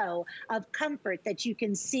pillow of comfort that you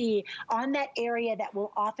can see on that area that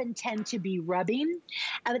will often tend to be rubbing.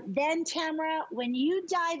 Then Tamara, when you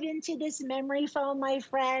dive into this memory foam, my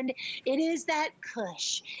friend, it is that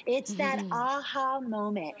cush. It's that aha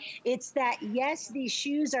moment. It's that, yes, these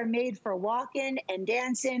shoes are made for walking and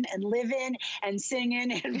dancing and living and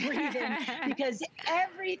singing and breathing because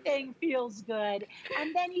everything feels good.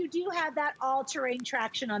 And then you do have that all-terrain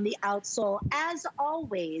traction on the outsole, as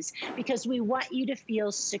always, because we want you to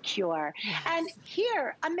feel secure. Yes. And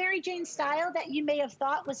here, a Mary Jane style that you may have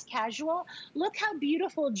thought was casual. Look how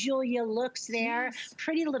beautiful Julia looks there. Yes.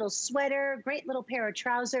 Pretty little sweater, great little pair of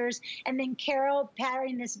trousers, and then Carol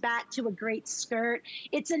pairing this back to a great skirt.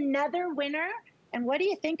 It's another winner. And what do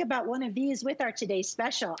you think about one of these with our today's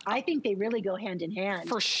special? I think they really go hand in hand.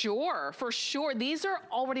 For sure, for sure. These are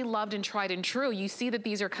already loved and tried and true. You see that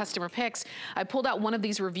these are customer picks. I pulled out one of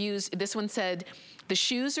these reviews. This one said, the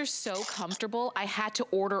shoes are so comfortable, I had to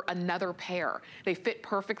order another pair. They fit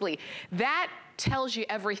perfectly. That tells you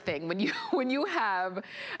everything when you have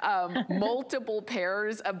multiple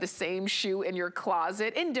pairs of the same shoe in your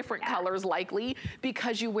closet in different colors, likely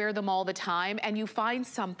because you wear them all the time, and you find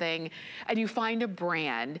something and you find a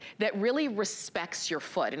brand that really respects your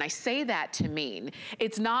foot. And I say that to mean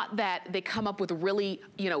it's not that they come up with really,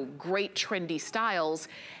 great trendy styles,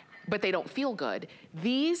 but they don't feel good.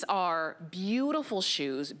 These are beautiful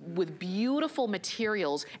shoes with beautiful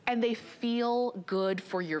materials, and they feel good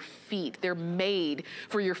for your feet. They're made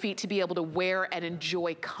for your feet to be able to wear and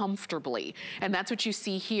enjoy comfortably. And that's what you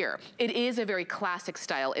see here. It is a very classic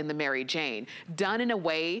style in the Mary Jane, done in a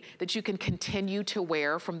way that you can continue to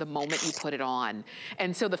wear from the moment you put it on.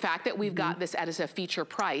 And so the fact that we've got this at a feature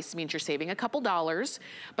price means you're saving a couple dollars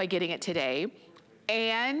by getting it today.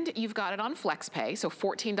 And you've got it on FlexPay, so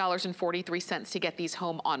 $14.43 to get these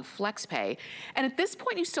home on FlexPay. And at this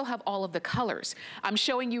point, you still have all of the colors. I'm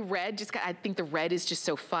showing you red, I think the red is just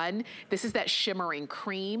so fun. This is that shimmering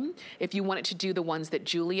cream, if you wanted to do the ones that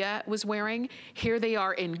Julia was wearing. Here they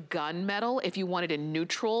are in gunmetal, if you wanted a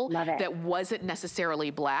neutral that wasn't necessarily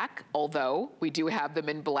black, although we do have them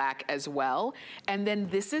in black as well. And then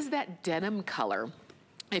this is that denim color.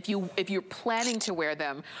 If you're planning to wear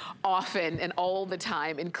them often and all the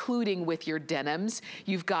time, including with your denims,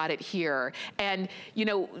 you've got it here. And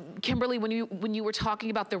Kimberly, when you were talking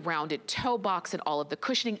about the rounded toe box and all of the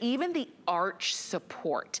cushioning, even the arch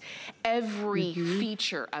support, every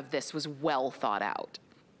feature of this was well thought out.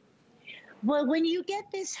 Well, when you get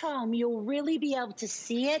this home, you'll really be able to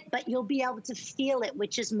see it, but you'll be able to feel it,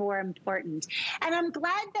 which is more important. And I'm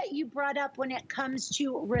glad that you brought up when it comes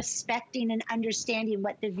to respecting and understanding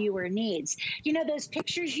what the viewer needs. Those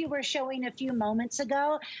pictures you were showing a few moments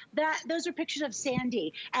ago, those are pictures of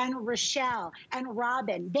Sandy and Rochelle and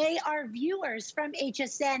Robin. They are viewers from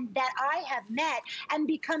HSN that I have met and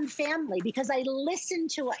become family because I listen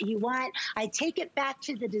to what you want. I take it back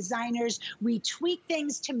to the designers. We tweak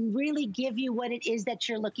things to really give you what it is that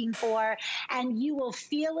you're looking for, and you will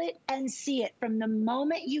feel it and see it from the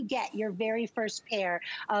moment you get your very first pair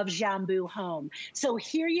of Jambu home. So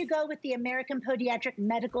here you go with the American Podiatric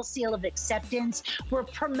Medical Seal of Acceptance. We're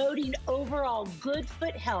promoting overall good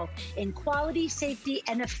foot health in quality, safety,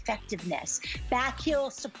 and effectiveness. Back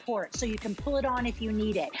heel support so you can pull it on if you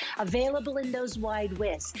need it. Available in those wide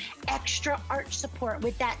widths. Extra arch support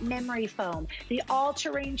with that memory foam. The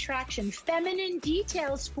all-terrain traction. Feminine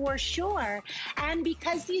details for sure. more. And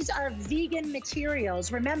because these are vegan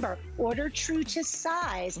materials, remember, order true to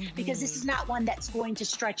size, because this is not one that's going to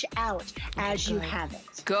stretch out as you have it.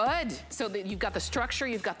 Good. So you've got the structure,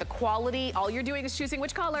 you've got the quality. All you're doing is choosing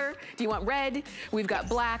which color. Do you want red? We've got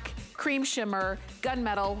black, cream shimmer,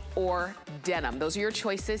 gunmetal, or denim. Those are your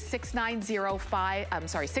choices.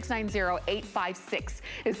 690-856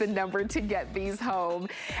 is the number to get these home.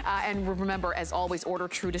 And remember, as always, order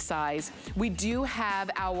true to size. We do have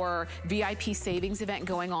our VIP savings event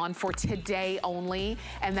going on for today only.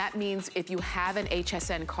 And that means if you have an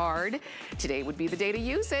HSN card, today would be the day to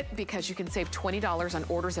use it, because you can save $20 on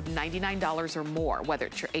orders of $99 or more, whether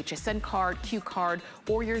it's your HSN card, Q card,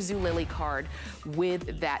 or your Zulily card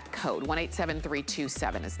with that code.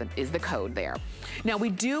 187327 is the code there. Now we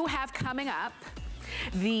do have coming up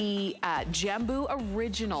the Jambu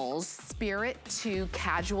Originals Spirit to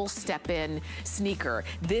Casual Step-In sneaker.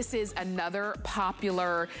 This is another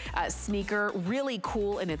popular sneaker, really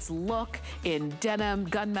cool in its look, in denim,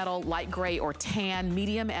 gunmetal, light gray or tan,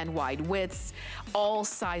 medium and wide widths, all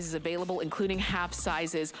sizes available, including half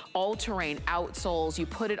sizes, all-terrain outsoles. You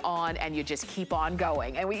put it on and you just keep on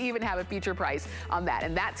going. And we even have a feature price on that.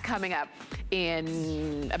 And that's coming up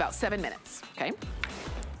in about 7 minutes, okay?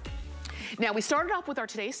 Now, we started off with our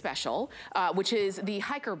today's special, which is the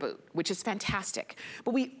hiker boot, which is fantastic.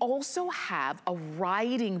 But we also have a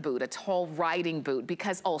riding boot, a tall riding boot,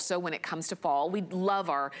 because also when it comes to fall, we love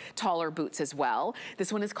our taller boots as well.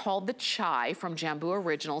 This one is called the Chai from Jambu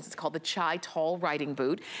Originals. It's called the Chai Tall Riding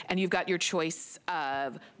Boot. And you've got your choice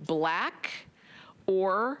of black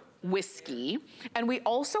or whiskey. And we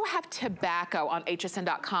also have tobacco on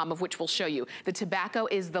hsn.com, of which we'll show you. The tobacco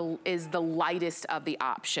is the lightest of the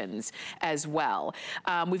options as well.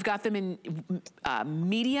 We've got them in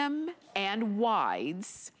medium and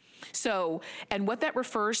wides. So, and what that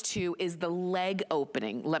refers to is the leg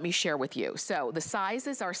opening. Let me share with you. So the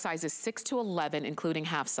sizes are sizes 6 to 11, including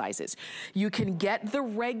half sizes. You can get the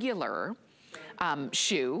regular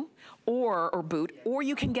shoe or boot, or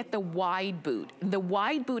you can get the wide boot. The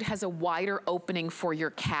wide boot has a wider opening for your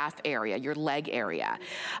calf area, your leg area.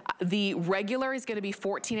 The regular is gonna be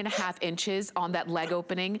 14.5 inches on that leg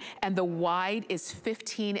opening, and the wide is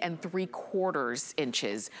 15.75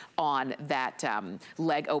 inches on that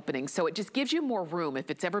leg opening. So it just gives you more room if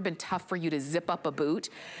it's ever been tough for you to zip up a boot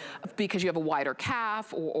because you have a wider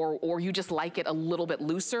calf, or you just like it a little bit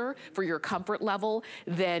looser for your comfort level,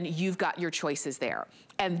 then you've got your choices there.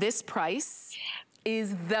 And this price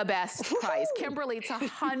is the best price. Kimberly, it's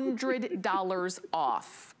 $100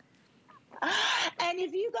 off. And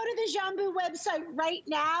if you go to the Jambu website right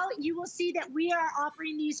now, you will see that we are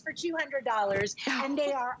offering these for $200, and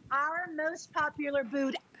they are our most popular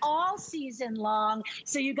boot all season long.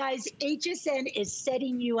 So you guys, HSN is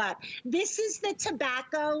setting you up. This is the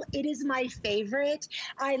tobacco. It is my favorite.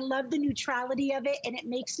 I love the neutrality of it, and it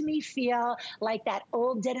makes me feel like that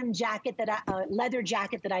old denim jacket that leather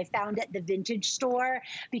jacket that I found at the vintage store,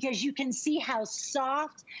 because you can see how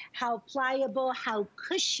soft, how pliable, how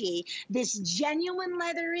cushy this genuine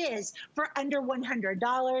leather is for under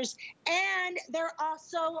 $100. And they're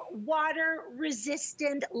also water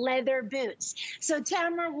resistant leather boots. So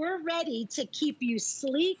Tamara, we're ready to keep you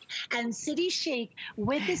sleek and city chic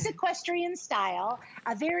with this equestrian style,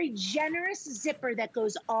 a very generous zipper that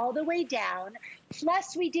goes all the way down.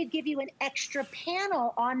 Plus, we did give you an extra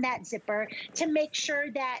panel on that zipper to make sure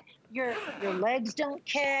that your legs don't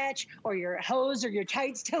catch, or your hose or your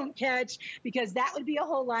tights don't catch, because that would be a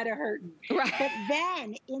whole lot of hurting. Right. But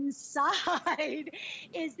then inside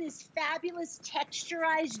is this fabulous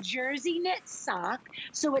texturized jersey knit sock,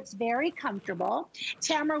 so it's very comfortable.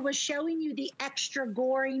 Tamara was showing you the extra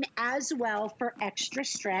goring as well for extra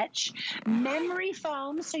stretch. Memory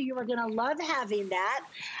foam, so you are gonna love having that.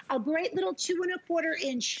 A great little 2¼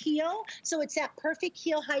 inch heel, so it's that perfect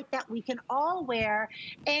heel height that we can all wear,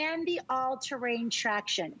 and the all-terrain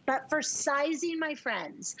traction. But for sizing, my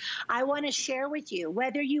friends, I want to share with you,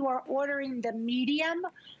 whether you are ordering the medium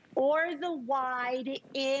or the wide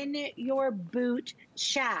in your boot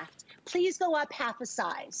shaft, please go up half a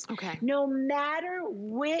size. Okay. No matter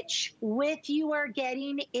which width you are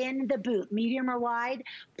getting in the boot, medium or wide,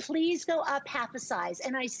 please go up half a size.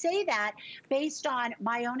 And I say that based on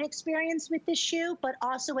my own experience with the shoe, but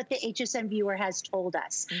also what the HSN viewer has told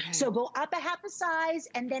us. Okay. So go up a half a size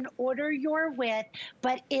and then order your width,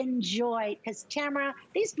 but enjoy, because Tamara,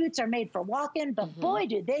 these boots are made for walking, but boy,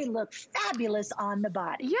 do they look fabulous on the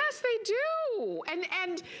body. Yeah, Yes, they do.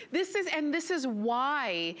 And this is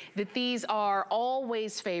why that these are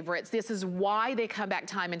always favorites. This is why they come back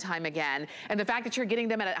time and time again. And the fact that you're getting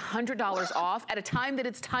them at $100 off at a time that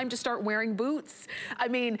it's time to start wearing boots. I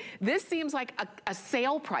mean, this seems like a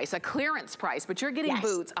sale price, a clearance price, but you're getting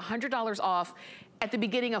boots $100 off at the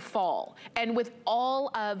beginning of fall, and with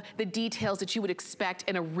all of the details that you would expect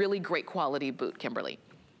in a really great quality boot, Kimberly.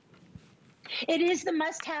 It is the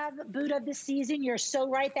must-have boot of the season. You're so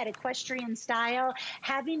right, that equestrian style.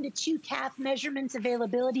 Having the 2 calf measurements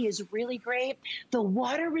availability is really great. The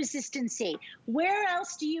water resistancy. Where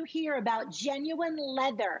else do you hear about genuine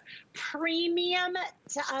leather, premium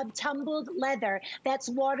tumbled leather that's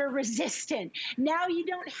water resistant? Now you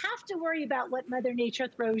don't have to worry about what Mother Nature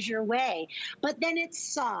throws your way. But then it's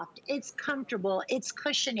soft, it's comfortable, it's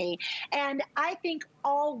cushiony. And I think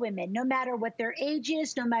all women, no matter what their age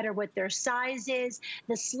is, no matter what their size is,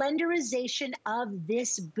 the slenderization of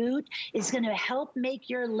this boot is going to help make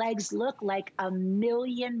your legs look like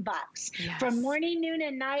 $1,000,000. Yes. From morning, noon,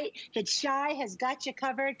 and night, the chai has got you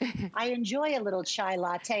covered. I enjoy a little chai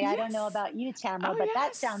latte. I don't know about you, Tamara, but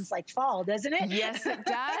that sounds like fall, doesn't it? Yes, it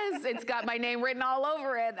does. It's got my name written all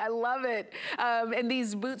over it. I love it. And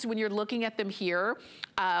these boots, when you're looking at them here,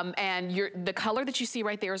 and the color that you see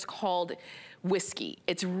right there is called Whiskey.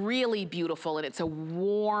 It's really beautiful, and it's a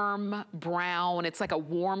warm brown. It's like a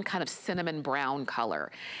warm kind of cinnamon brown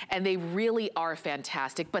color. And they really are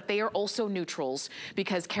fantastic, but they are also neutrals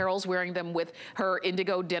because Carol's wearing them with her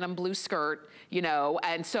indigo denim blue skirt, you know,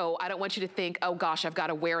 and so I don't want you to think, oh gosh, I've got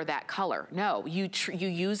to wear that color. No, you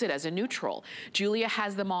use it as a neutral. Julia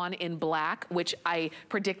has them on in black, which I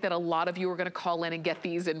predict that a lot of you are going to call in and get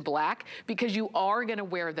these in black because you are going to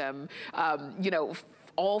wear them, you know,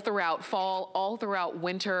 all throughout fall, all throughout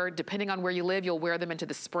winter. Depending on where you live, you'll wear them into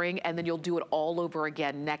the spring, and then you'll do it all over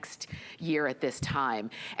again next year at this time.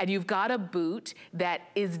 And you've got a boot that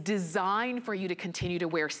is designed for you to continue to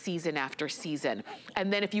wear season after season.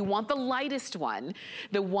 And then if you want the lightest one,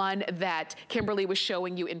 the one that Kimberly was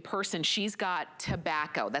showing you in person, she's got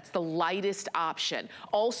tobacco. That's the lightest option.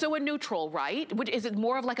 Also a neutral, right? Is it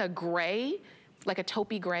more of like a gray, like a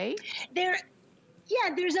taupey gray?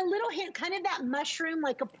 Yeah, there's a little hint, kind of that mushroom,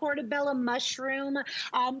 like a portobello mushroom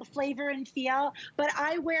flavor and feel. But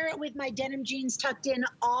I wear it with my denim jeans tucked in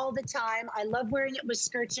all the time. I love wearing it with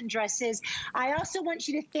skirts and dresses. I also want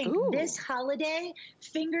you to think this holiday,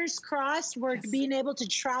 fingers crossed, we're being able to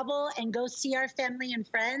travel and go see our family and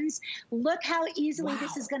friends. Look how easily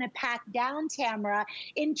this is going to pack down, Tamara,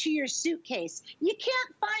 into your suitcase. You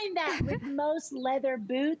can't find that with most leather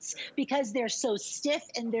boots because they're so stiff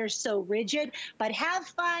and they're so rigid. But have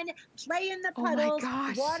fun, play in the puddles,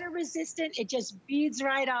 water resistant, it just beads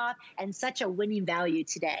right off, and such a winning value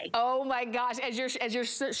today. Oh my gosh, as you're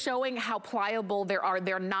showing how pliable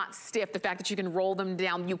they're not stiff, the fact that you can roll them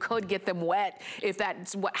down, you could get them wet if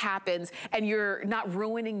that's what happens, and you're not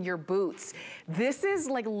ruining your boots. This is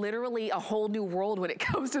like literally a whole new world when it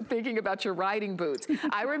comes to thinking about your riding boots.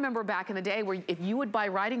 I remember back in the day where if you would buy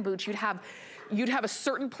riding boots, you'd have a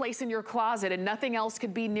certain place in your closet and nothing else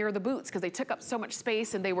could be near the boots because they took up so much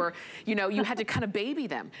space and they were, you know, you had to kind of baby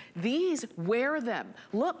them. These, wear them.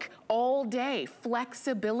 Look, all day,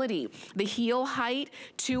 flexibility. The heel height,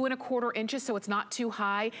 2 1/4 inches, so it's not too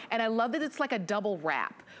high. And I love that it's like a double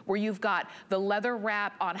wrap where you've got the leather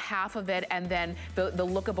wrap on half of it and then the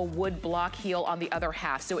look of a wood block heel on the other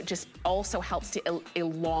half. So it just also helps to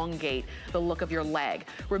elongate the look of your leg.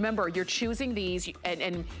 Remember, you're choosing these,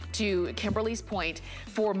 and to Kimberly's point,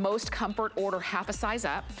 for most comfort, order half a size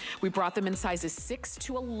up. We brought them in sizes 6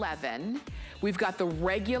 to 11. We've got the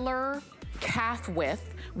regular calf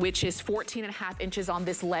width, which is 14.5 inches on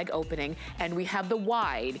this leg opening, and we have the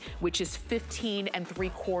wide, which is 15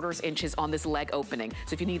 3/4 inches on this leg opening.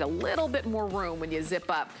 So if you need a little bit more room when you zip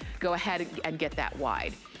up, go ahead and get that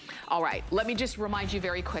wide. All right, let me just remind you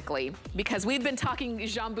very quickly, because we've been talking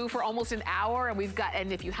Jambu for almost an hour,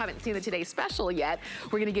 and if you haven't seen the Today Special yet,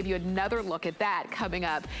 we're gonna give you another look at that coming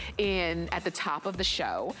up at the top of the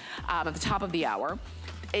show, at the top of the hour.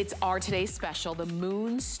 It's our Today's Special, the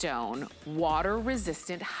Moonstone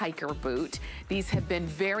water-resistant hiker boot. These have been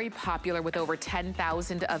very popular with over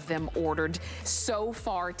 10,000 of them ordered so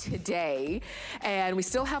far today. And we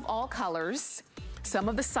still have all colors. Some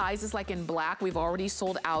of the sizes, like in black, we've already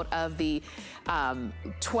sold out of the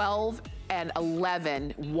 12 and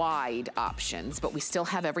 11 wide options, but we still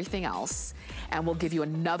have everything else. And we'll give you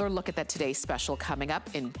another look at that Today's Special coming up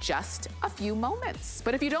in just a few moments.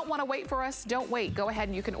 But if you don't want to wait for us, don't wait. Go ahead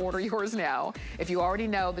and you can order yours now. If you already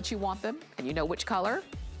know that you want them and you know which color,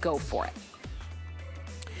 go for it.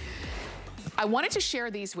 I wanted to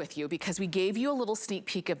share these with you because we gave you a little sneak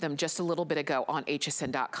peek of them just a little bit ago on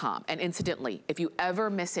hsn.com. And incidentally, if you ever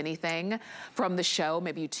miss anything from the show,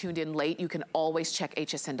 maybe you tuned in late, you can always check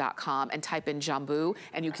hsn.com and type in Jambu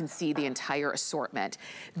and you can see the entire assortment.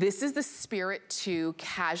 This is the Spirit 2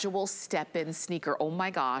 casual step-in sneaker. Oh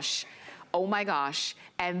my gosh. Oh my gosh.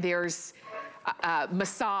 And there's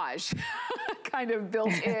massage kind of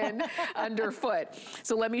built in underfoot.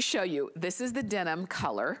 So let me show you. This is the denim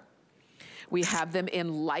color. We have them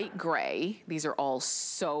in light gray. These are all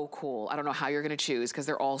so cool. I don't know how you're gonna choose because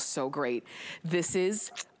they're all so great. This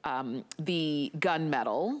is the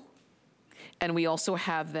gunmetal. And we also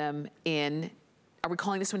have them in, are we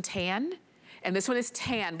calling this one tan? And this one is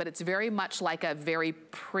tan, but it's very much like a very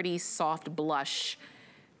pretty soft blush,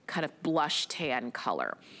 kind of blush tan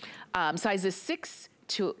color. Sizes 6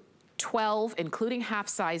 to 12, including half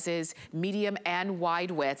sizes, medium and wide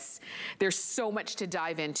widths. There's so much to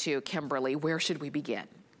dive into, Kimberly. Where should we begin?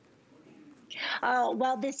 Oh,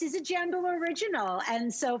 well, this is a Jambu original.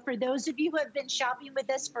 And so for those of you who have been shopping with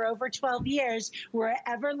us for over 12 years,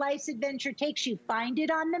 wherever life's adventure takes you, find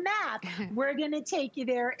it on the map. We're going to take you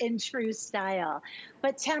there in true style.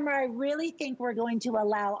 But Tamara, I really think we're going to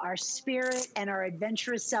allow our spirit and our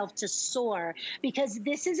adventurous self to soar because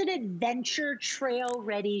this is an adventure trail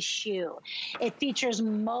ready shoe. It features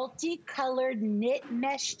multicolored knit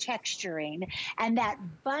mesh texturing and that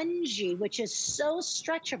bungee, which is so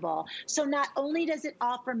stretchable. So not only does it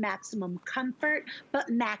offer maximum comfort, but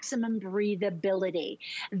maximum breathability.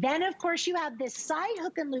 Then of course you have this side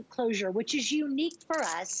hook and loop closure, which is unique for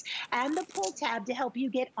us, and the pull tab to help you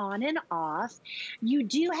get on and off. You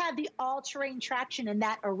do have the all-terrain traction in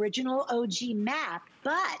that original OG map,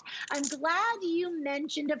 but I'm glad you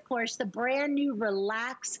mentioned, of course, the brand new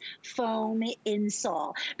Relax foam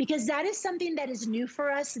insole, because that is something that is new for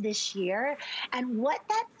us this year. And what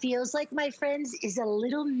that feels like, my friends, is a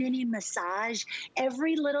little mini massage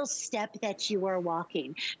every little step that you are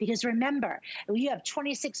walking. Because remember, you have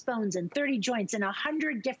 26 bones and 30 joints and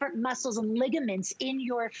 100 different muscles and ligaments in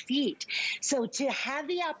your feet. So to have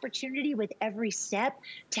the opportunity with every step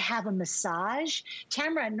to have a massage,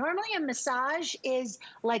 Tamara, normally a massage is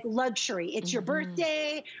like luxury. It's your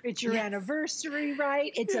birthday, it's your anniversary,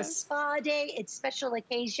 right? It's a spa day, it's special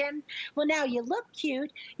occasion. Well, now you look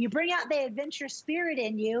cute, you bring out the adventure spirit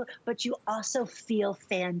in you, but you also feel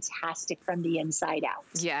fantastic from the inside out.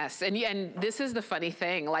 Yes, and this is the funny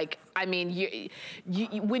thing. Like, I mean,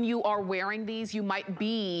 when you are wearing these, you might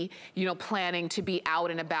be, you know, planning to be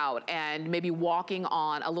out and about and maybe walking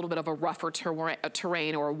on a little bit of a rougher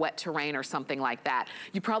terrain or a wet terrain or something like that.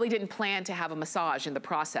 You probably didn't plan to have a massage in the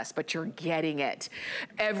process, but you're getting it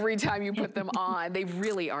every time you put them on. They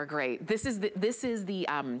really are great. This is the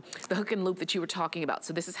hook and loop that you were talking about.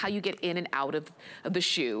 So this is how you get in and out of the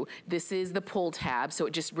shoe. This is the pull tab, so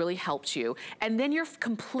it just really helps you. And then you're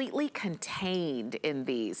completely contained in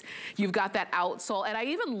these. You've got that outsole, and I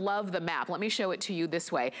even love the map. Let me show it to you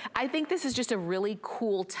this way. I think this is just a really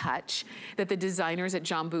cool touch that the designers at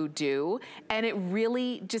Jambu do, and it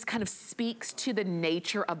really just kind of speaks to the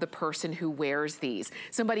nature of the person who wears these.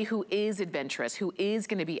 Somebody who is adventurous, who is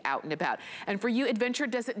gonna be out and about. And for you, adventure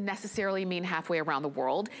doesn't necessarily mean halfway around the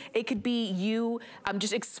world. It could be you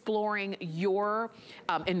just exploring your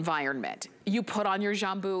environment. You put on your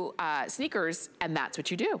Jambu sneakers, and that's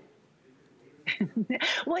what you do.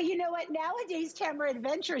 Well, you know what? Nowadays, Tamara,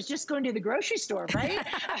 adventure is just going to the grocery store, right?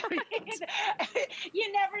 I mean,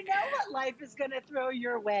 you never know what life is going to throw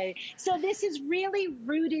your way. So this is really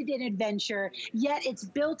rooted in adventure, yet it's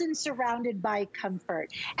built and surrounded by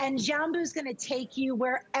comfort. And Jambu is going to take you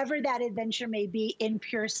wherever that adventure may be in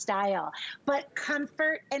pure style. But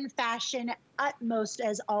comfort and fashion utmost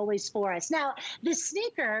as always for us. Now, the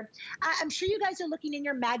sneaker, I'm sure you guys are looking in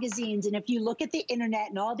your magazines, and if you look at the internet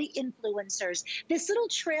and all the influencers, this little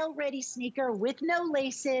trail-ready sneaker with no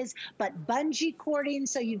laces, but bungee cording,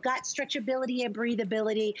 so you've got stretchability and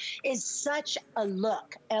breathability, is such a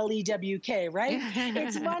look, L-E-W-K, right?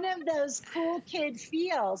 It's one of those cool kid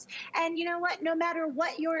feels. And you know what? No matter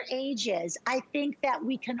what your age is, I think that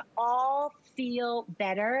we can all feel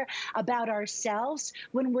better about ourselves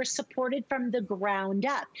when we're supported from the ground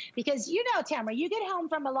up. Because you know, Tamara, you get home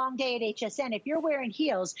from a long day at HSN, if you're wearing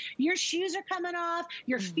heels, your shoes are coming off,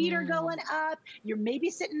 your feet are going up, you're maybe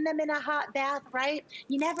sitting them in a hot bath, right?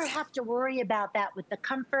 You never have to worry about that with the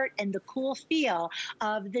comfort and the cool feel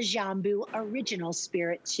of the Jambu original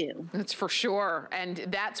Spirit 2. That's for sure. And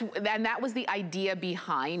that was the idea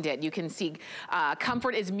behind it. You can see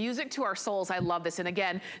comfort is music to our souls. I love this. And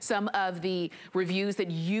again, some of the the reviews that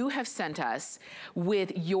you have sent us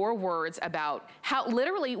with your words about how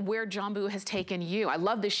literally where Jambu has taken you. I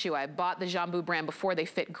love this shoe. I bought the Jambu brand before. They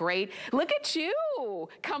fit great. Look at you,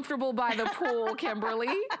 comfortable by the pool, Kimberly.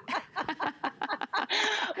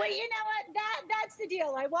 Well, you know what? That's the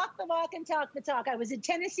deal. I walk the walk and talk the talk. I was in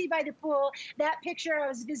Tennessee by the pool. That picture, I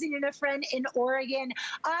was visiting a friend in Oregon.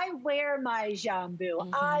 I wear my Jambu.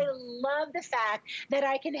 I love the fact that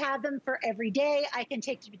I can have them for every day. I can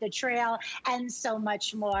take to the trail and so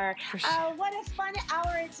much more. Sure. What a fun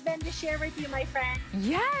hour it's been to share with you, my friend.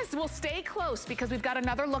 Yes, well, stay close because we've got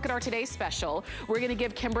another look at our today's special. We're going to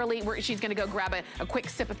give Kimberly, she's going to go grab a quick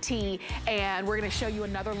sip of tea, and we're going to show you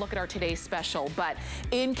another look at our today's special. But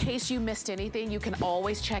in case you missed anything, you can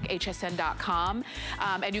always check hsn.com,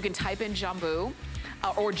 and you can type in Jambu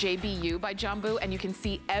or JBU by Jambu, and you can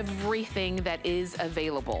see everything that is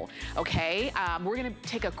available, okay? We're gonna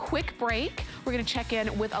take a quick break. We're gonna check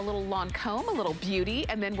in with a little Lancome, a little beauty,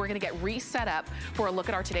 and then we're gonna get reset up for a look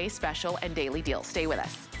at our today's special and daily deal. Stay with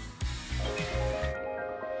us.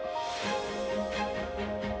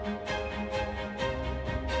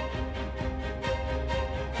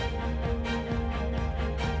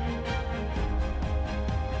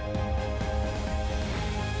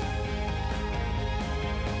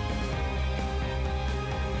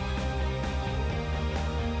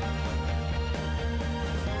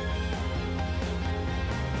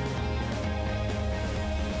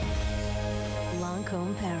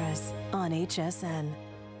 Lancome Paris on HSN.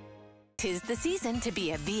 'Tis the season to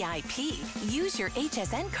be a VIP. Use your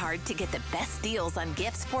HSN card to get the best deals on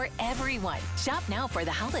gifts for everyone. Shop now for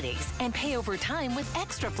the holidays and pay over time with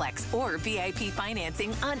Extra Flex or VIP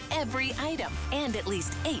financing on every item. And at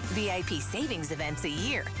least 8 VIP savings events a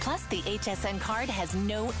year. Plus, the HSN card has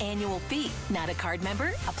no annual fee. Not a card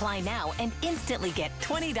member? Apply now and instantly get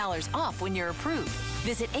 $20 off when you're approved.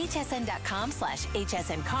 Visit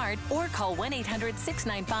hsn.com/HSN card or call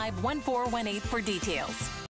 1-800-695-1418 for details.